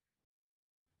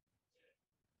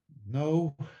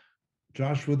 No,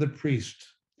 Joshua the priest,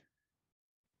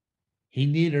 he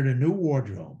needed a new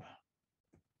wardrobe.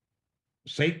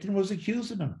 Satan was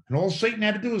accusing him, and all Satan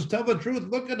had to do was tell the truth.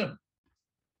 Look at him.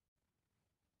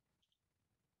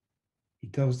 He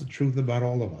tells the truth about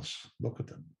all of us. Look at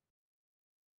them.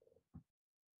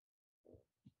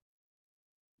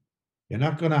 You're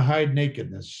not going to hide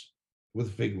nakedness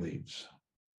with fig leaves.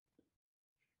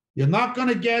 You're not going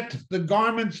to get the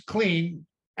garments clean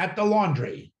at the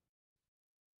laundry.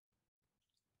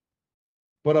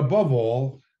 But above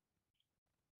all,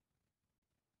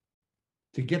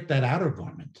 to get that outer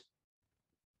garment,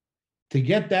 to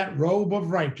get that robe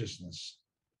of righteousness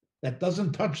that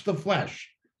doesn't touch the flesh,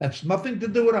 that's nothing to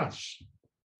do with us.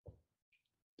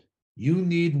 You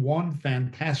need one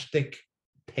fantastic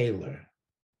tailor,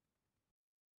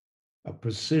 a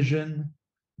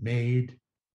precision-made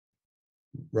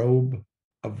robe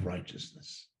of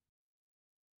righteousness.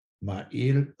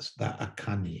 Ma'il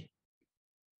sta'akani.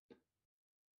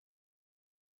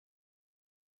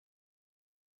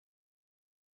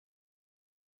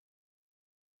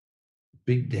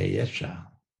 Big day Yesha.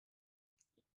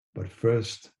 But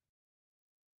first,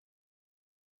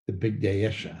 the big day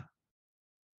Yesha.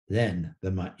 Then the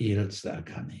Ma'il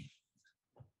sta'akani.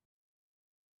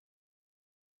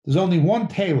 There's only one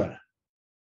tailor,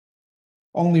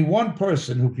 only one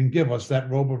person who can give us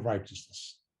that robe of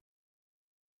righteousness.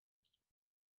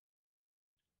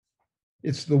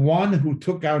 It's the one who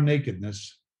took our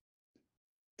nakedness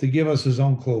to give us his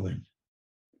own clothing.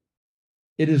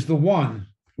 It is the one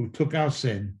who took our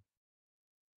sin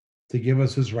to give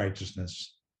us his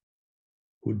righteousness,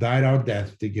 who died our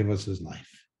death to give us his life.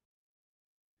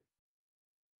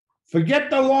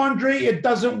 Forget the laundry, it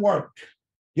doesn't work.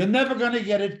 You're never going to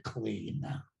get it clean.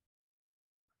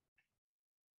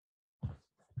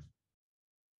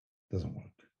 Doesn't work.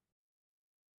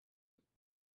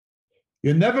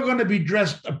 You're never going to be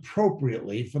dressed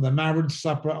appropriately for the marriage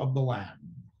supper of the Lamb.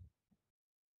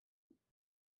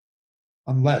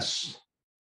 Unless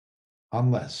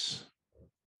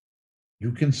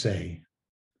you can say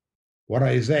what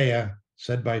Isaiah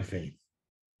said by faith.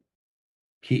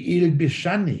 Ki'il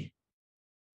bishani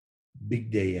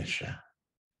bigdei yesha.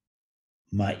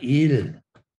 Ma'il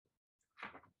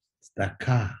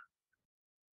staka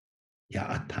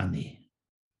ya'atani.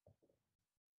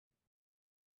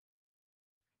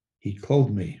 He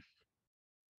clothed me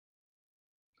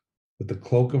with the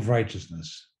cloak of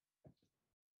righteousness,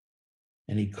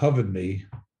 and he covered me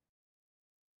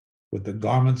with the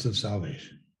garments of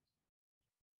salvation.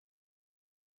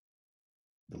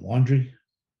 The laundry,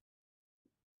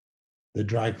 the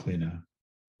dry cleaner,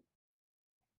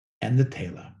 and the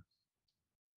tailor.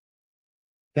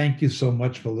 Thank you so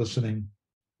much for listening.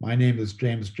 My name is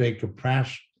James Jacob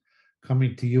Prash,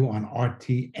 coming to you on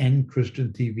RTN Christian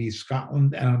TV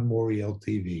Scotland and on Moriel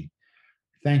TV.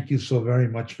 Thank you so very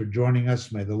much for joining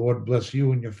us. May the Lord bless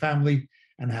you and your family,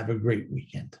 and have a great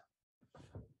weekend.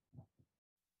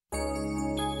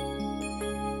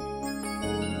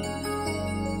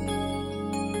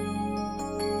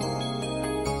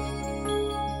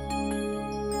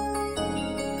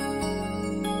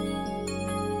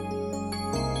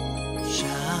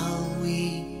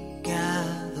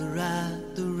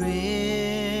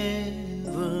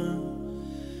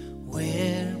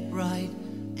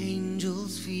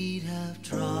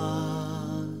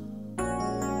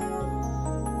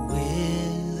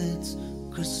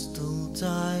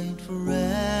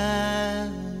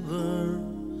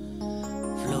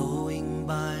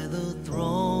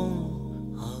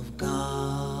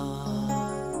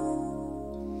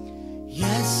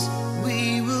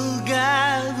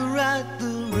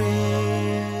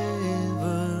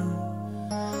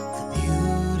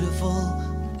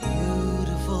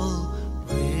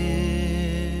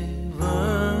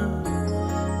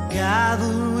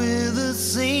 Gather with the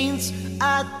saints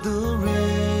at the river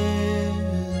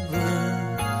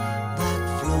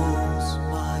that flows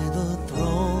by the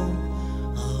throne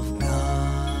of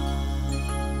God.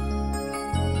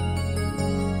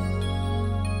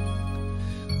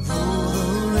 Though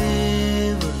the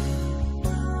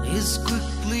river is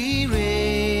quickly raging,